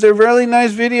videos. Yes, they're really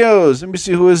nice videos. Let me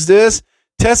see, who is this?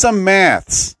 Tessa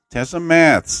Maths. Tessa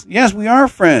Maths. Yes, we are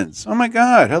friends. Oh my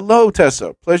God. Hello,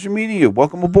 Tessa. Pleasure meeting you.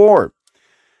 Welcome aboard.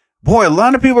 Boy, a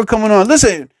lot of people are coming on.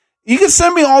 Listen, you can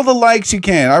send me all the likes you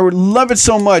can. I would love it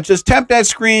so much. Just tap that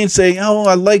screen, say, oh,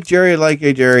 I like Jerry. I like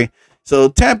hey, Jerry. So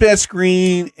tap that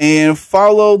screen and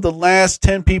follow the last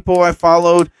 10 people I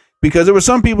followed, because there were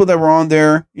some people that were on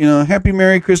there. Happy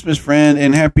Merry Christmas, friend,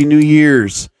 and Happy New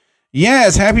Year's.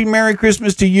 Yes, Happy Merry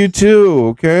Christmas to you too.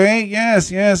 Okay.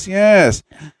 Yes.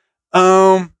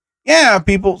 Yeah,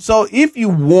 people. So if you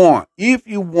want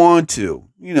to,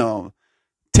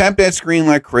 tap that screen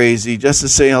like crazy just to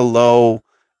say hello.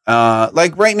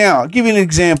 Like right now, I'll give you an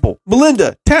example.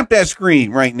 Melinda, tap that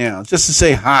screen right now just to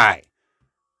say hi.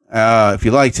 If you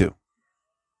like to,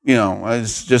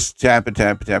 it's just tap it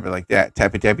like that.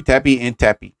 Tappy, and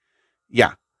tappy.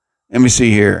 Yeah. Let me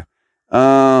see here.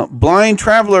 Blind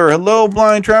Traveler. Hello,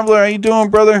 Blind Traveler. How you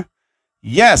doing, brother?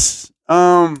 Yes.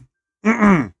 Blind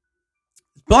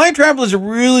Traveler is a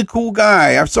really cool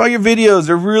guy. I saw your videos.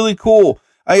 They're really cool.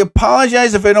 I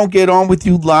apologize if I don't get on with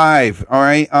you live. All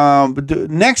right. But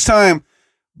next time,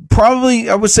 probably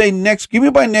I would say give me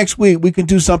by next week, we can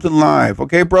do something live.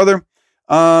 Okay, brother?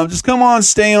 Just come on,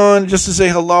 stay on just to say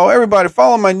hello. Everybody,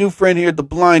 follow my new friend here, the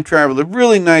Blind Traveler.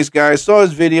 Really nice guy. I saw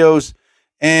his videos,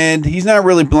 and he's not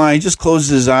really blind. He just closes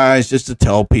his eyes just to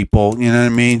tell people, you know what I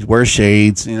mean? Wear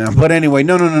shades, But anyway,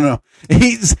 no.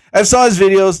 I saw his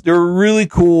videos. They're really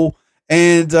cool.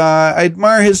 And I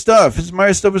admire his stuff. His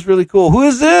stuff is really cool. Who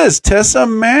is this? Tessa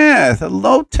Math.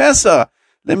 Hello, Tessa.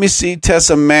 Let me see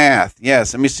Tessa Math.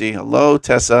 Yes, let me see. Hello,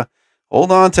 Tessa.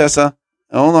 Hold on, Tessa.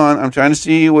 Hold on. I'm trying to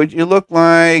see what you look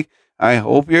like. I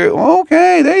hope you're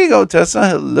okay. There you go, Tessa.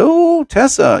 Hello,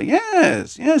 Tessa.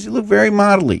 Yes, you look very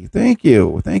modelly. Thank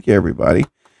you, everybody.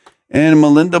 And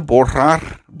Melinda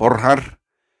Borjar.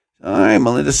 All right,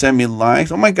 Melinda sent me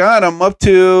likes. Oh my God, I'm up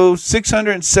to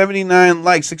 679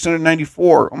 likes,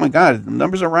 694. Oh my God, the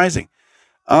numbers are rising.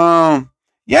 Yeah,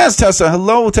 Yes, Tessa.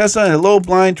 Hello, Tessa. Hello,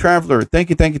 Blind Traveler. Thank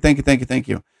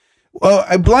you. Well,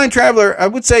 a Blind Traveler, I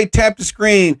would say tap the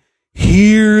screen.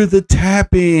 Hear the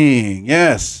tapping.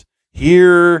 Yes,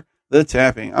 hear the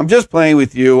tapping. I'm just playing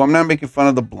with you. I'm not making fun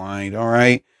of the blind, all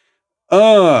right?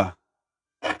 Wow,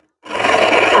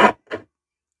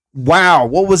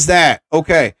 what was that?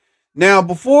 Okay. Now,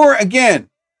 again,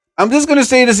 I'm just going to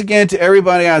say this again to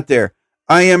everybody out there.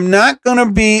 I am not going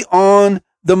to be on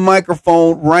the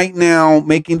microphone right now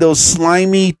making those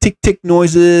slimy tick-tick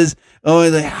noises.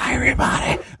 Oh, hi,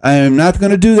 everybody. I am not going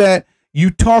to do that.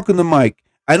 You talk on the mic.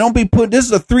 I don't be putting, this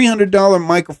is a $300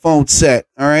 microphone set,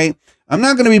 all right? I'm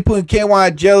not going to be putting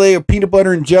KY jelly or peanut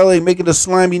butter and jelly, making the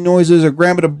slimy noises or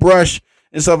grabbing a brush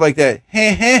and stuff like that.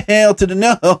 Hell to the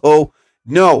no.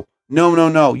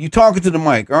 No. You talking to the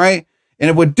mic, all right?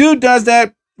 And if a dude does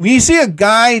that, when you see a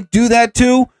guy do that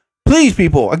too, please,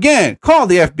 people, again, call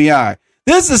the FBI.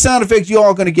 This is the sound effects you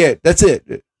all going to get. That's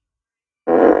it.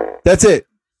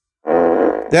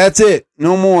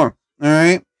 No more, all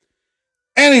right?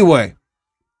 Anyway,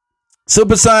 so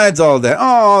besides all that,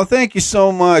 oh, thank you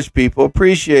so much, people.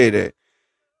 Appreciate it.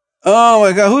 Oh,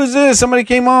 my God. Who is this? Somebody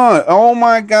came on. Oh,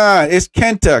 my God. It's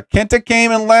Kenta. Kenta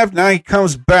came and left. Now he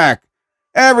comes back.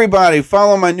 Everybody,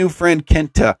 follow my new friend,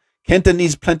 Kenta. Kenta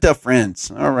needs plenty of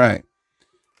friends. All right.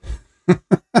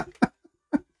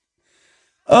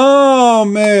 Oh,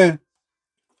 man.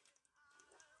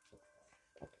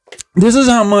 This is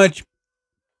how much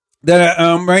that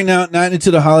right now, not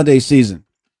into the holiday season.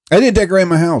 I didn't decorate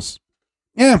my house.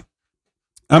 Yeah.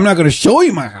 I'm not going to show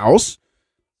you my house.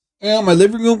 My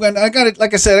living room. I got it.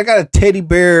 Like I said, I got a teddy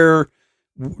bear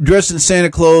dressed in Santa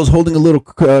Claus holding a little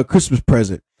Christmas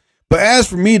present. But as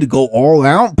for me to go all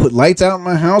out and put lights out in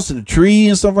my house and a tree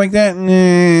and stuff like that,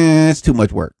 it's too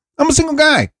much work. I'm a single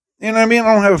guy. You know what I mean?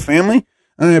 I don't have a family.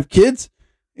 I don't have kids.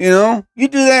 You know, you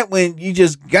do that when you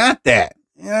just got that.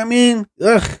 You know what I mean?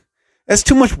 Ugh, that's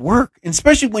too much work. And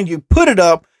especially when you put it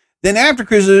up, then after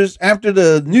Christmas, after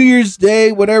the New Year's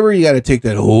Day, whatever, you got to take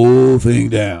that whole thing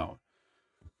down.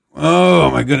 Oh,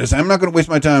 my goodness. I'm not going to waste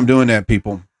my time doing that,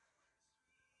 people.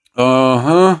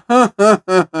 We're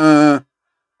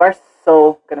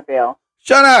so going to fail.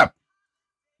 Shut up.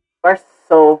 We're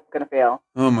so going to fail.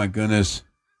 Oh, my goodness.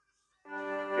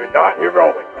 You're not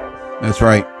heroic. That's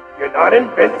right. You're not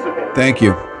invincible. Thank you.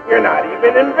 You're not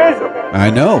even invisible.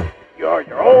 I know. You're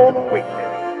your own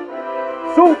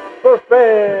weakness. Super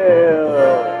fail.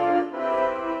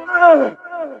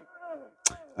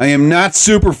 I am not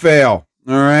super fail.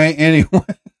 All right. Anyway.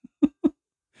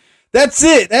 That's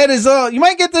it. That is all. You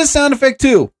might get this sound effect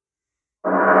too.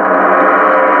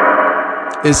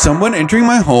 Is someone entering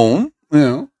my home? You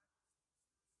know.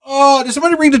 Oh, did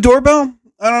somebody ring the doorbell?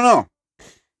 I don't know.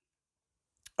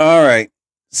 All right.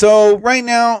 So right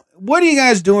now, what are you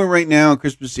guys doing right now on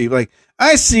Christmas Eve? Like,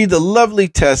 I see the lovely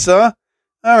Tessa.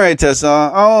 All right, Tessa,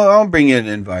 I'll bring you an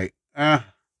invite.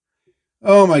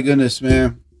 Oh my goodness,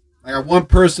 man. I got one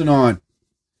person on.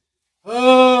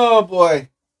 Oh boy.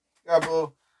 God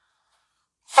blue.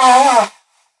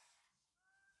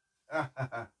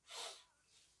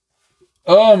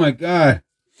 Oh my God.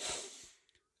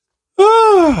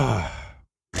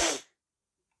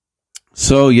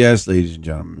 So yes, ladies and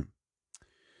gentlemen.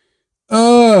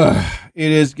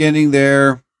 It is getting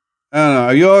there. I don't know.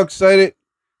 Are you all excited?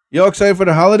 You all excited for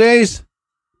the holidays?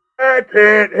 I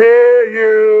can't hear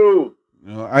you.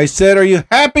 I said, are you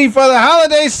happy for the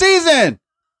holiday season?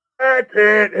 I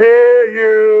can't hear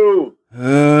you.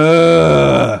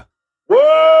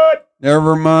 What?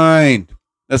 Never mind.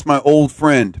 That's my old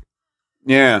friend.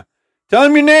 Yeah. Tell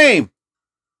him your name.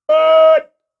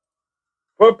 What?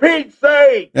 For Pete's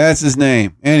sake. That's his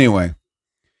name. Anyway.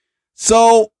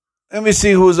 So, let me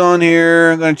see who's on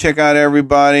here. I'm going to check out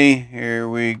everybody. Here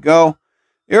we go.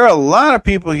 There are a lot of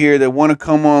people here that want to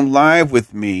come on live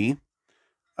with me.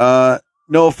 No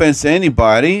offense to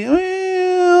anybody.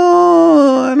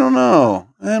 Well, I don't know.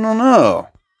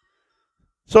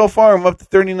 So far, I'm up to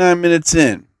 39 minutes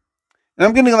in. And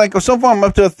I'm getting so far, I'm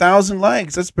up to 1,000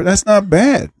 likes. That's not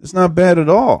bad. It's not bad at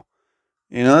all.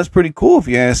 You know, that's pretty cool if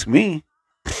you ask me.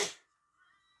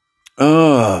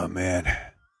 Oh, man.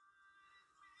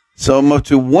 So I'm up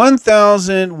to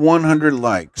 1,100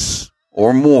 likes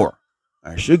or more.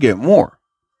 I should get more.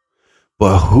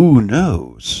 But who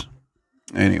knows?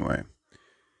 Anyway.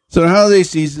 So the holiday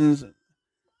seasons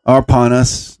are upon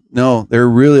us. No, they're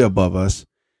really above us.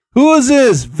 Who is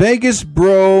this? Vegas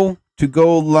Bro to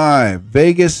go live.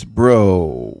 Vegas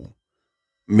Bro.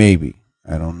 Maybe.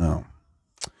 I don't know.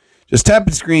 Just tap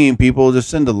the screen, people. Just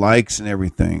send the likes and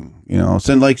everything. You know,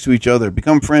 send likes to each other.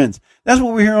 Become friends. That's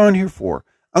what we're on here for.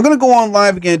 I'm going to go on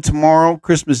live again tomorrow,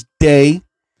 Christmas Day.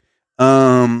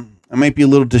 I might be a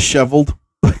little disheveled.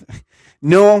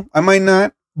 No, I might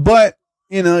not. But,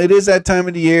 it is that time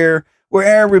of the year where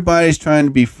everybody's trying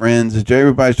to be friends, and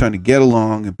everybody's trying to get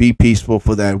along and be peaceful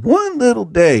for that one little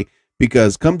day.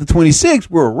 Because come the 26th,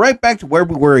 we're right back to where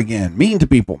we were again, mean to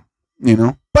people,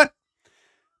 But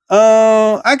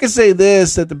I can say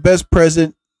this, that the best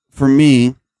present for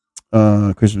me,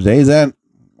 Christmas Day, is that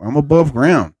I'm above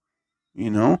ground,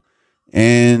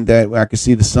 and that I can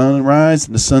see the sunrise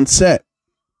and the sunset.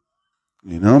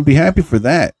 Be happy for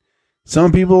that.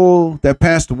 Some people that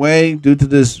passed away due to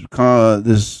this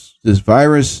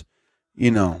virus,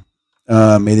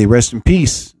 may they rest in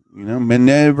peace. May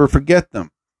never forget them.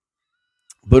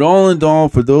 But all in all,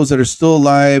 for those that are still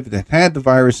alive, that had the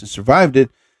virus and survived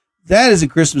it, that is a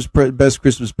best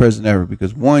Christmas present ever,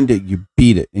 because one, that you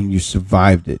beat it and you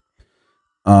survived it.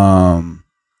 Yeah,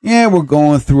 we're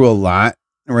going through a lot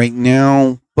right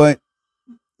now, but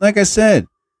like I said,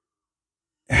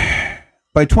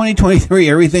 by 2023,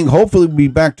 everything hopefully will be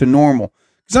back to normal,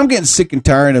 because I'm getting sick and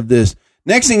tired of this.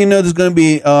 Next thing you know, there's going to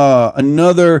be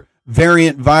another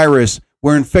variant virus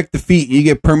where infect the feet, you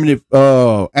get permanent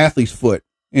athlete's foot.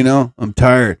 I'm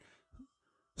tired.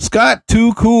 Scott,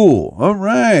 too cool. All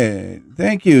right.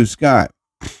 Thank you, Scott.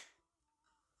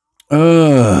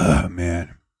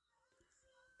 Man.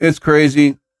 It's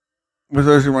crazy.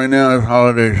 Especially right now, it's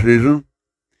holiday season.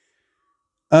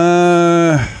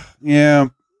 Yeah.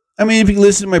 I mean, if you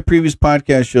listen to my previous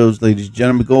podcast shows, ladies and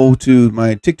gentlemen, go to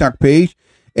my TikTok page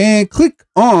and click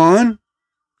on,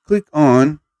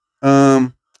 I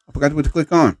forgot what to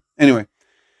click on. Anyway.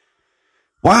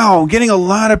 Wow, I'm getting a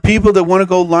lot of people that want to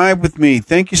go live with me.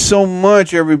 Thank you so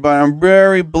much, everybody. I'm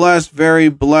very blessed, very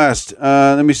blessed.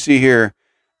 Let me see here.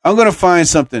 I'm going to find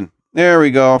something. There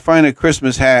we go. I'll find a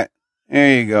Christmas hat.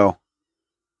 There you go.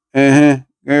 There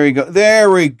we go. There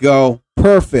we go.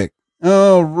 Perfect.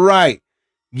 All right.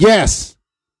 Yes.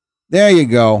 There you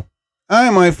go. I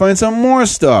might find some more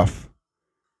stuff.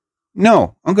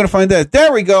 No, I'm going to find that.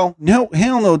 There we go. No,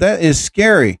 hell no. That is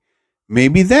scary.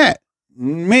 Maybe that.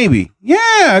 Maybe.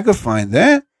 Yeah, I could find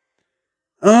that.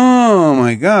 Oh,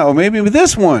 my God. Or maybe with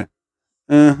this one.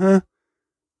 No.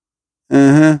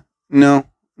 No.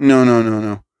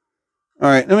 All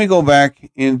right, let me go back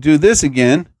and do this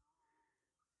again.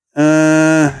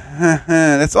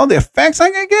 That's all the effects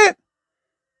I can get?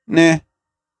 Nah.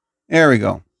 There we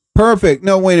go. Perfect.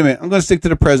 No, wait a minute. I'm going to stick to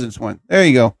the presents one. There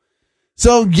you go.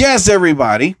 So, yes,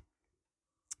 everybody.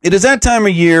 It is that time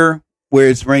of year where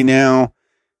it's right now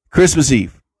Christmas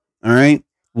Eve. All right.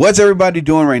 What's everybody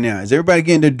doing right now? Is everybody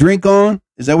getting their drink on?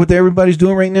 Is that what everybody's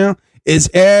doing right now? Is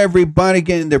everybody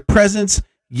getting their presents?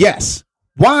 Yes.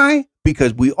 Why?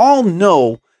 Because we all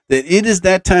know that it is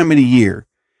that time of the year,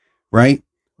 right?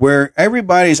 Where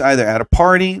everybody's either at a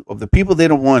party of the people they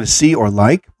don't want to see or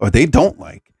like, or they don't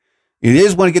like. It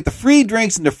is want to get the free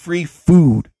drinks and the free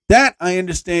food. That I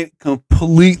understand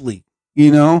completely.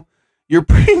 You're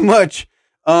pretty much,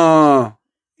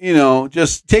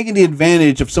 just taking the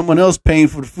advantage of someone else paying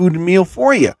for the food and meal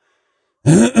for you.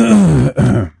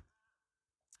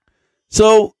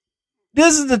 So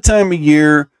this is the time of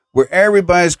year where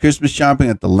everybody's Christmas shopping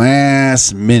at the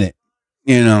last minute.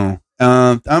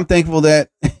 I'm thankful that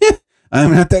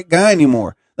I'm not that guy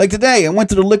anymore. Like today, I went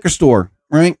to the liquor store,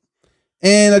 right?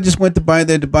 And I just went to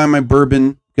buy my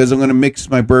bourbon, because I'm going to mix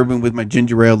my bourbon with my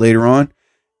ginger ale later on.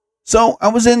 So I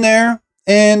was in there,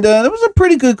 and there was a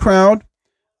pretty good crowd.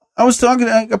 I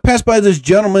passed by this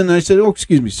gentleman, and I said, "Oh,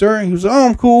 excuse me, sir." He was, "Oh,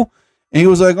 I'm cool." And he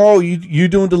was like, "Oh, you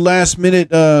doing the last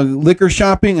minute liquor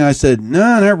shopping?" And I said,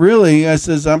 "No, not really." I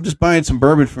says, "I'm just buying some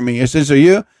bourbon for me." I says, "Are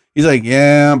you?" He's like,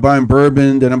 "Yeah, I'm buying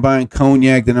bourbon, then I'm buying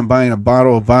cognac, then I'm buying a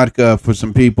bottle of vodka for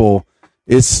some people."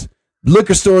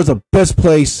 Liquor store is the best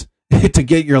place to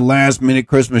get your last minute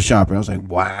Christmas shopping. I was like,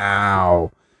 wow.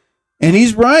 And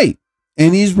he's right.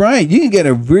 You can get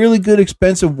a really good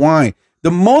expensive wine.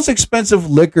 The most expensive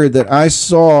liquor that I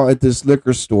saw at this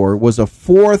liquor store was a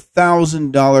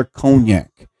 $4,000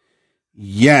 cognac.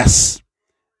 Yes.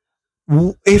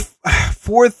 If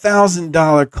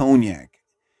 $4,000 cognac.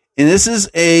 And this is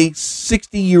a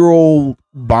 60-year-old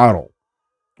bottle.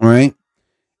 All right.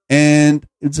 And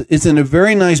it's in a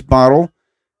very nice bottle.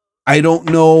 I don't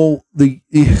know the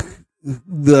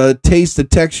taste, the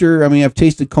texture. I mean, I've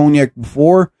tasted cognac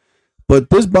before, but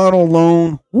this bottle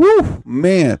alone, whoo,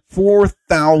 man,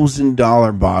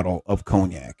 $4,000 bottle of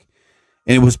cognac.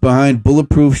 And it was behind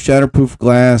bulletproof, shatterproof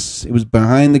glass. It was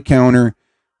behind the counter.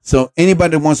 So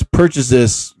anybody that wants to purchase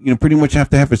this, pretty much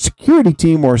have to have a security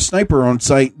team or a sniper on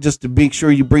site just to make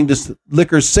sure you bring this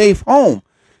liquor safe home.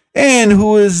 And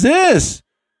who is this?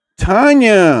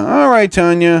 Tanya. All right,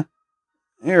 Tanya.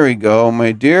 Here we go,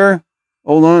 my dear.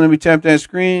 Hold on, let me tap that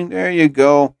screen. There you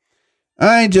go.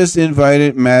 I just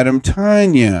invited Madam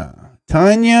Tanya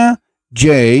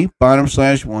J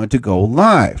 /1 to go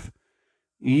live.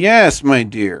 Yes, my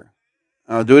dear.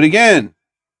 I'll do it again.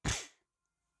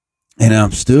 And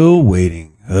I'm still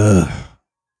waiting. Ugh.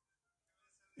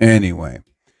 Anyway.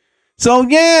 So,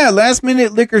 yeah, last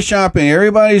minute liquor shopping.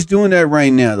 Everybody's doing that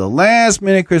right now. The last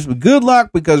minute Christmas. Good luck,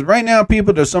 because right now,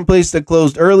 people, there's some places that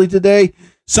closed early today.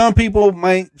 Some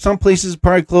places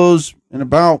probably close in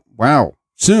about,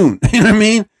 soon. You know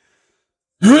what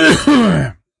I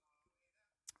mean?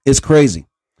 It's crazy.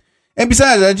 And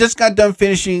besides, I just got done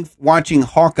watching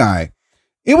Hawkeye.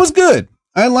 It was good.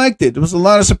 I liked it. There was a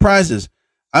lot of surprises.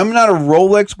 I'm not a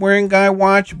Rolex wearing guy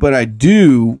watch, but I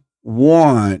do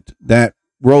want that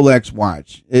Rolex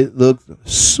watch. It looked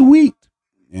sweet.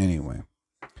 Anyway.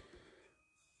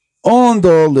 On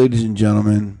the, ladies and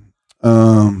gentlemen,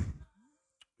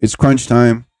 it's crunch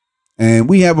time. And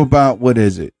we have about, what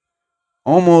is it?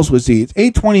 Almost, it's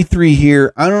 8:23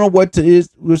 here. I don't know what it is.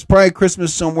 It was probably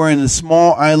Christmas somewhere in a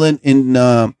small island in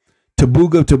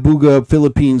Tabuga,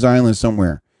 Philippines island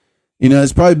somewhere. You know,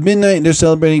 it's probably midnight and they're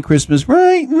celebrating Christmas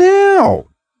right now.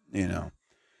 You know,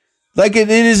 like it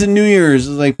is in New Year's.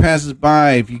 It's like passes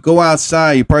by. If you go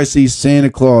outside, you probably see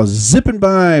Santa Claus zipping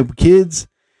by, kids.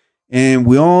 And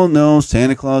we all know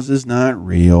Santa Claus is not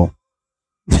real.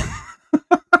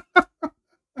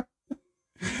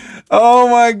 Oh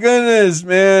my goodness,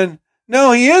 man.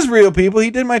 No, he is real, people. He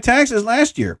did my taxes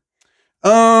last year.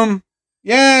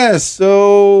 Yeah,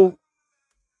 so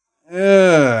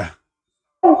is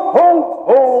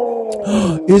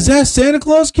that Santa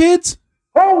Claus, kids?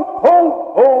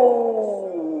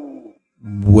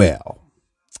 Well,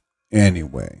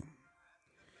 anyway.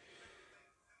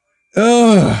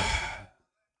 The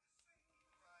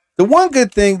one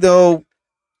good thing, though,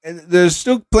 they're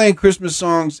still playing Christmas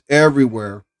songs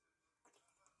everywhere.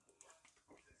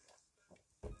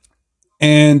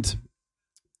 And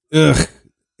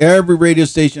every radio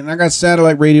station, I got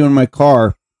satellite radio in my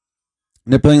car,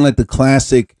 and they're playing like the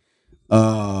classic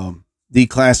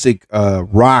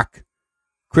rock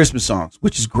Christmas songs,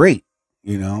 which is great,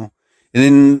 you know.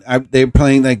 And then they're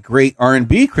playing like great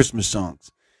R&B Christmas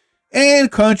songs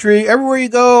and country everywhere you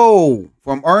go,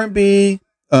 from R&B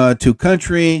to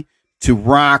country to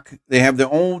rock. They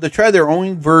try their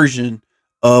own version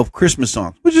of Christmas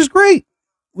songs, which is great.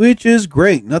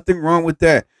 Nothing wrong with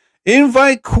that.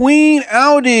 Invite Queen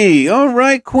Audi. All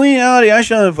right, Queen Audi. I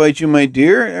shall invite you, my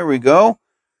dear. There we go.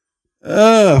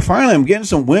 Finally, I'm getting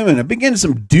some women. I've been getting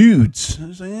some dudes. I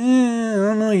was like, I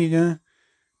don't know, you guys.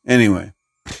 Anyway.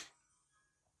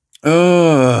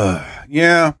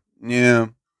 Yeah.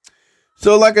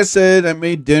 So, like I said, I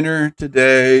made dinner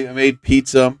today. I made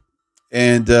pizza.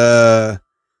 And,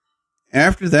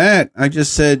 after that, I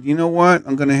just said, you know what?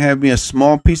 I'm going to have me a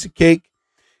small piece of cake.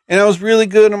 And I was really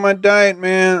good on my diet,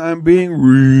 man. I'm being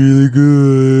really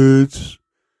good.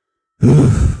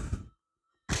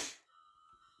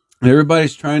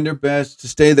 Everybody's trying their best to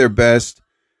stay their best,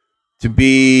 to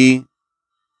be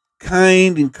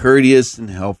kind and courteous and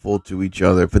helpful to each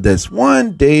other. For this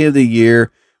one day of the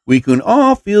year, we can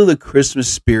all feel the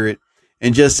Christmas spirit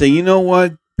and just say, you know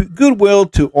what? Goodwill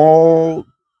towards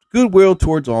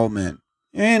all men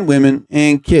and women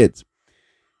and kids.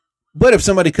 But if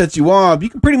somebody cuts you off, you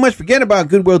can pretty much forget about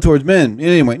goodwill towards men.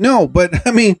 Anyway, no, but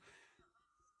I mean,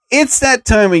 it's that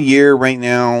time of year right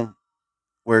now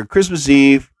where Christmas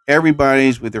Eve,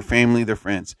 everybody's with their family, their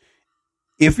friends.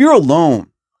 If you're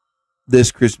alone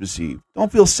this Christmas Eve, don't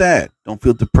feel sad. Don't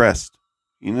feel depressed.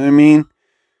 You know what I mean?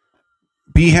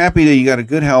 Be happy that you got a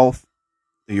good health,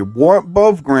 that you're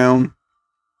above ground.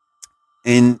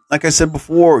 And like I said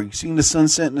before, you've seen the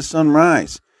sunset and the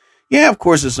sunrise. Yeah, of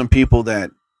course, there's some people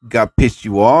that got pissed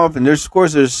you off, and there's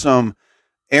some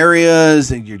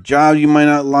areas in your job you might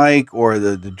not like, or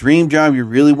the dream job you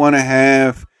really want to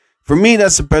have. For me,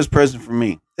 that's the best present for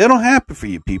me. It'll happen for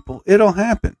you, people. It'll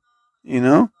happen, you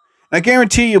know. I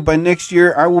guarantee you, by next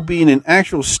year, I will be in an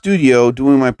actual studio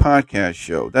doing my podcast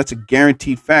show. That's a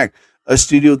guaranteed fact. A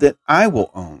studio that I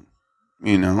will own,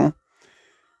 you know.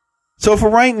 So for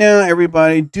right now,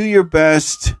 everybody, do your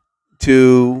best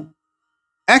to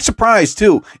act surprised,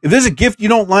 too. If there's a gift you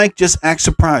don't like, just act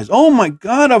surprised. Oh, my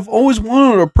God, I've always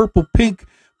wanted a purple, pink,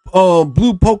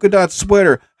 blue polka dot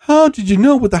sweater. How did you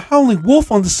know with the howling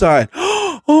wolf on the side?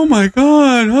 Oh, my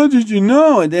God, how did you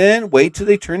know? And then wait till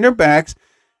they turn their backs,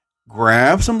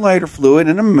 grab some lighter fluid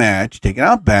and a match, take it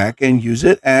out back, and use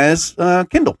it as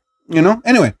Kindle, you know?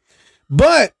 Anyway,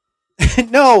 but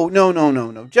no.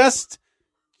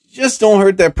 Just don't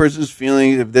hurt that person's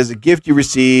feelings. If there's a gift you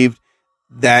received,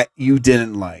 that you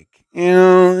didn't like.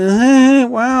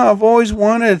 Wow, I've always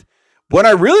wanted. What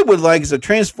I really would like is a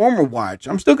Transformer watch.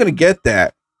 I'm still going to get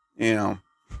that,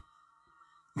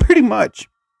 pretty much.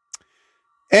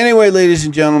 Anyway, ladies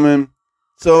and gentlemen,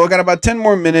 so I got about 10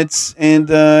 more minutes. And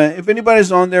if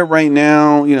anybody's on there right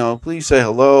now, please say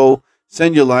hello.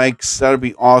 Send your likes. That would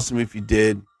be awesome if you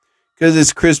did. Because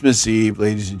it's Christmas Eve,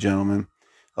 ladies and gentlemen.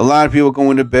 A lot of people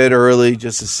going to bed early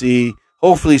just to see.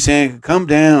 Hopefully Santa can come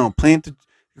down, plant the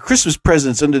Christmas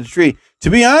presents under the tree. To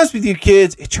be honest with you,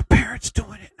 kids, it's your parents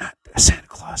doing it, not Santa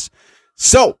Claus.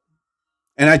 So,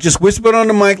 and I just whispered on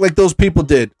the mic like those people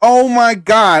did. Oh my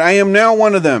God, I am now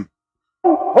one of them.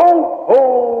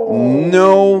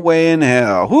 No way in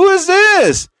hell. Who is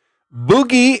this?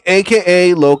 Boogie,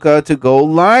 a.k.a. Loca, to go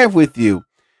live with you.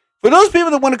 For those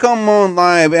people that want to come on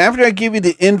live, after I give you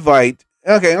the invite,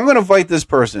 okay, I'm going to invite this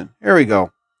person. Here we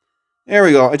go.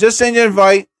 I just sent you an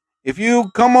invite. If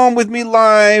you come on with me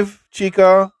live,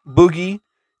 Chica Boogie,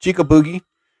 Chica Boogie,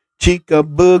 blah,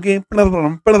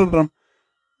 blah, blah, blah,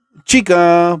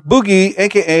 Chica Boogie,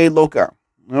 a.k.a. Loca.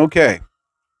 Okay.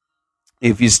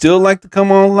 If you still like to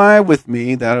come on live with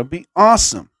me, that'll be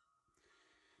awesome.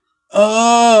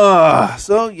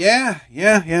 So yeah.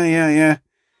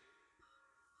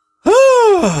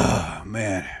 Oh,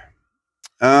 man.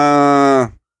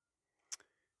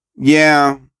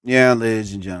 Yeah,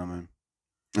 ladies and gentlemen.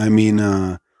 I mean,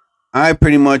 I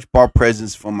pretty much bought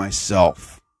presents for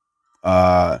myself.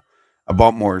 I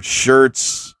bought more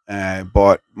shirts. I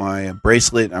bought my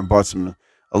bracelet. I bought a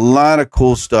lot of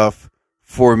cool stuff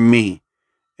for me.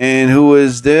 And who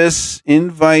is this?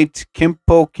 Invite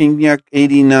Kimpo Kinyak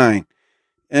 89.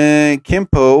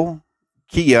 Kimpo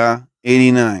Kia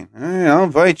 89. All right, I'll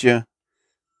invite you.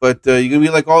 But you're going to be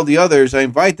like all the others. I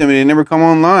invite them and they never come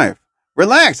on live.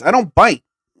 Relax. I don't bite.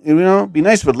 It'd be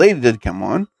nice if a lady did come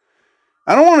on.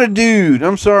 I don't want a dude.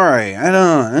 I'm sorry. I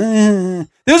don't.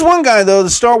 There's one guy, though, the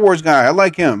Star Wars guy. I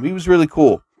like him. He was really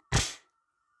cool.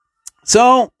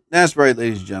 So, that's right,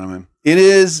 ladies and gentlemen. It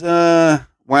is,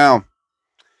 wow.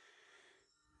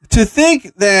 To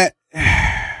think that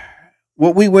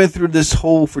what we went through this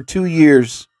whole for 2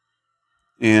 years,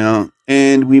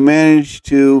 and we managed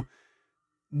to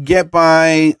get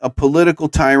by a political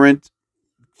tyrant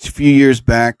a few years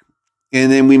back,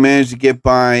 and then we managed to get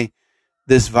by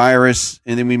this virus,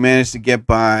 and then we managed to get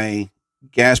by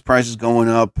gas prices going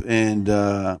up, and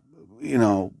all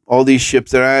these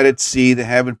ships that are out at sea that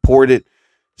haven't ported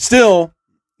still,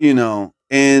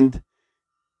 and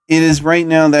it is right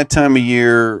now that time of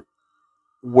year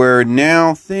where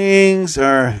now things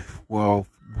are,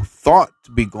 thought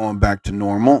to be going back to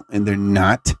normal, and they're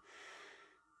not.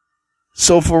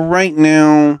 So for right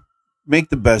now, make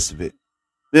the best of it.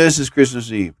 This is Christmas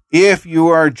Eve. If you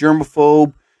are a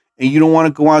germaphobe and you don't want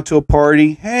to go out to a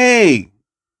party, hey,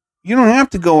 you don't have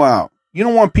to go out. You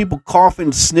don't want people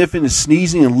coughing, sniffing, and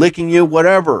sneezing and licking you,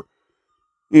 whatever.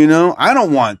 I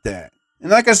don't want that. And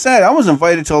like I said, I was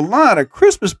invited to a lot of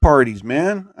Christmas parties,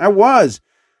 man. I was.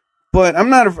 But I'm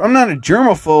not a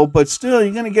germaphobe, but still,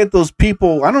 you're going to get those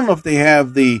people. I don't know if they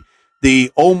have the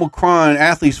Omicron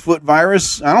athlete's foot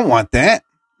virus. I don't want that.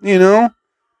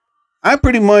 I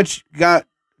pretty much got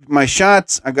my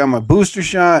shots. I got my booster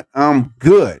shot. I'm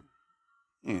good.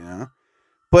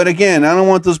 But again, I don't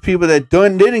want those people that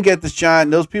didn't get the shot,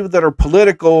 and those people that are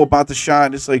political about the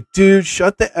shot. It's like, dude,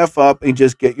 shut the F up and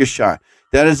just get your shot.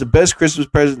 That is the best Christmas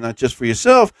present, not just for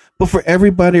yourself, but for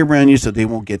everybody around you, so they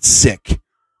won't get sick.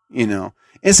 And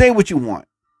say what you want.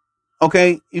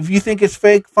 Okay? If you think it's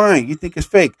fake, fine. You think it's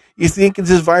fake. You think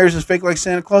this virus is fake like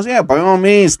Santa Claus? Yeah, by all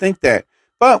means, think that.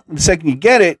 But the second you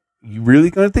get it, you really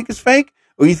going to think it's fake?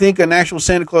 Or you think an actual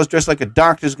Santa Claus dressed like a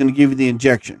doctor is going to give you the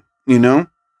injection? For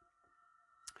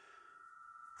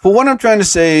what I'm trying to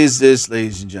say is this,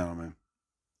 ladies and gentlemen.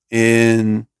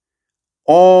 In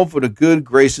all for the good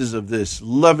graces of this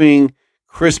loving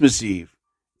Christmas Eve.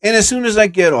 And as soon as I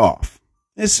get off,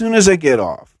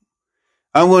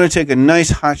 I'm going to take a nice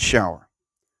hot shower.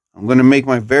 I'm going to make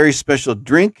my very special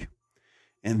drink.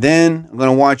 And then I'm going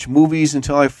to watch movies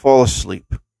until I fall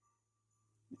asleep.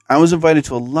 I was invited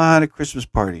to a lot of Christmas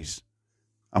parties.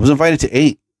 I was invited to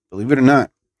 8, believe it or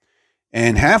not.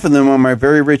 And half of them are my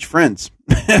very rich friends.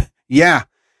 Yeah.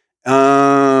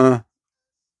 But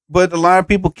a lot of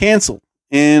people canceled.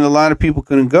 And a lot of people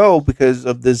couldn't go because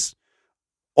of this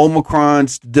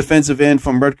Omicron's defensive end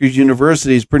from Rutgers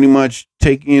University is pretty much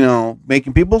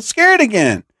making people scared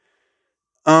again.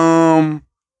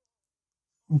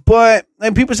 But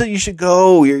and people said you should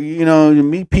go, you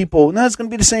meet people. No, it's going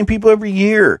to be the same people every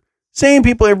year. Same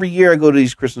people every year I go to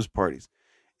these Christmas parties.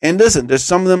 And listen, there's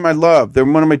some of them I love. They're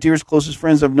one of my dearest, closest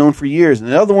friends I've known for years.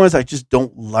 And the other ones I just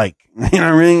don't like. I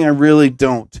really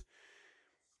don't.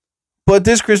 But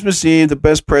this Christmas Eve, the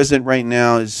best present right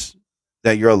now is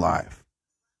that you're alive.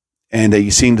 And that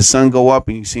you've seen the sun go up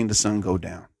and you've seen the sun go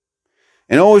down.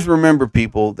 And always remember,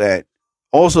 people, that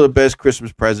also the best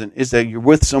Christmas present is that you're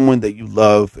with someone that you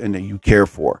love and that you care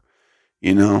for.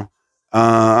 You know,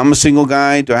 I'm a single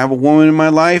guy. Do I have a woman in my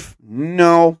life?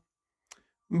 No.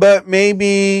 But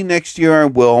maybe next year I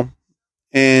will.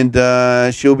 And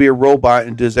she'll be a robot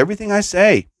and does everything I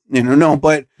say.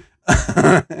 But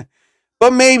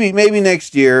but maybe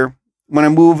next year when I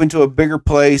move into a bigger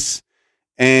place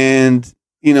and,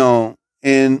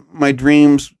 and my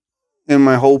dreams and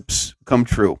my hopes come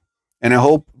true. And I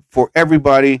hope for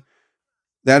everybody,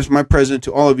 that's my present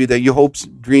to all of you, that your hopes,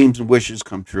 dreams, and wishes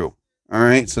come true. All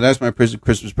right? So that's my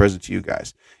Christmas present to you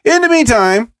guys. In the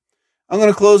meantime, I'm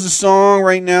going to close the song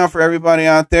right now for everybody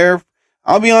out there.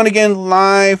 I'll be on again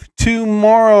live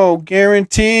tomorrow.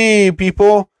 Guarantee,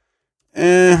 people.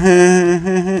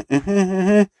 Yeah,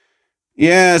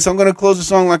 so I'm going to close the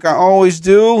song like I always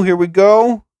do. Here we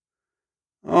go.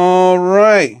 All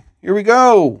right. Here we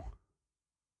go.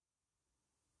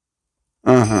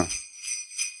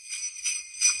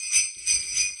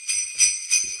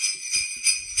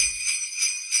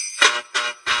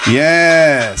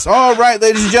 Yes. All right,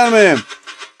 ladies and gentlemen.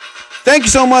 Thank you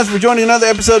so much for joining another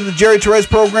episode of the Jerry Torres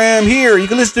program here. You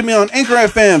can listen to me on Anchor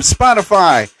FM,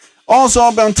 Spotify. Also,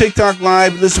 I'm on TikTok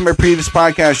Live. Listen to my previous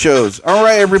podcast shows. All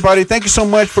right, everybody. Thank you so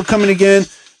much for coming again.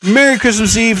 Merry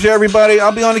Christmas Eve to everybody.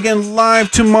 I'll be on again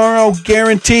live tomorrow,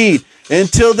 guaranteed.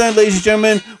 Until then, ladies and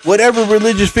gentlemen, whatever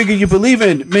religious figure you believe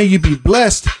in, may you be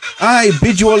blessed. I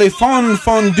bid you all a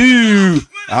fondue.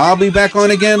 I'll be back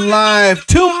on again live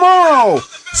tomorrow.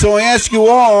 So I ask you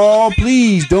all,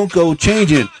 please don't go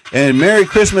changing. And Merry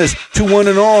Christmas to one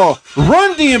and all.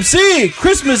 Run DMC,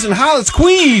 Christmas in Hollis,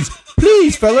 Queens.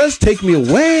 Please, fellas, take me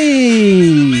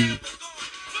away.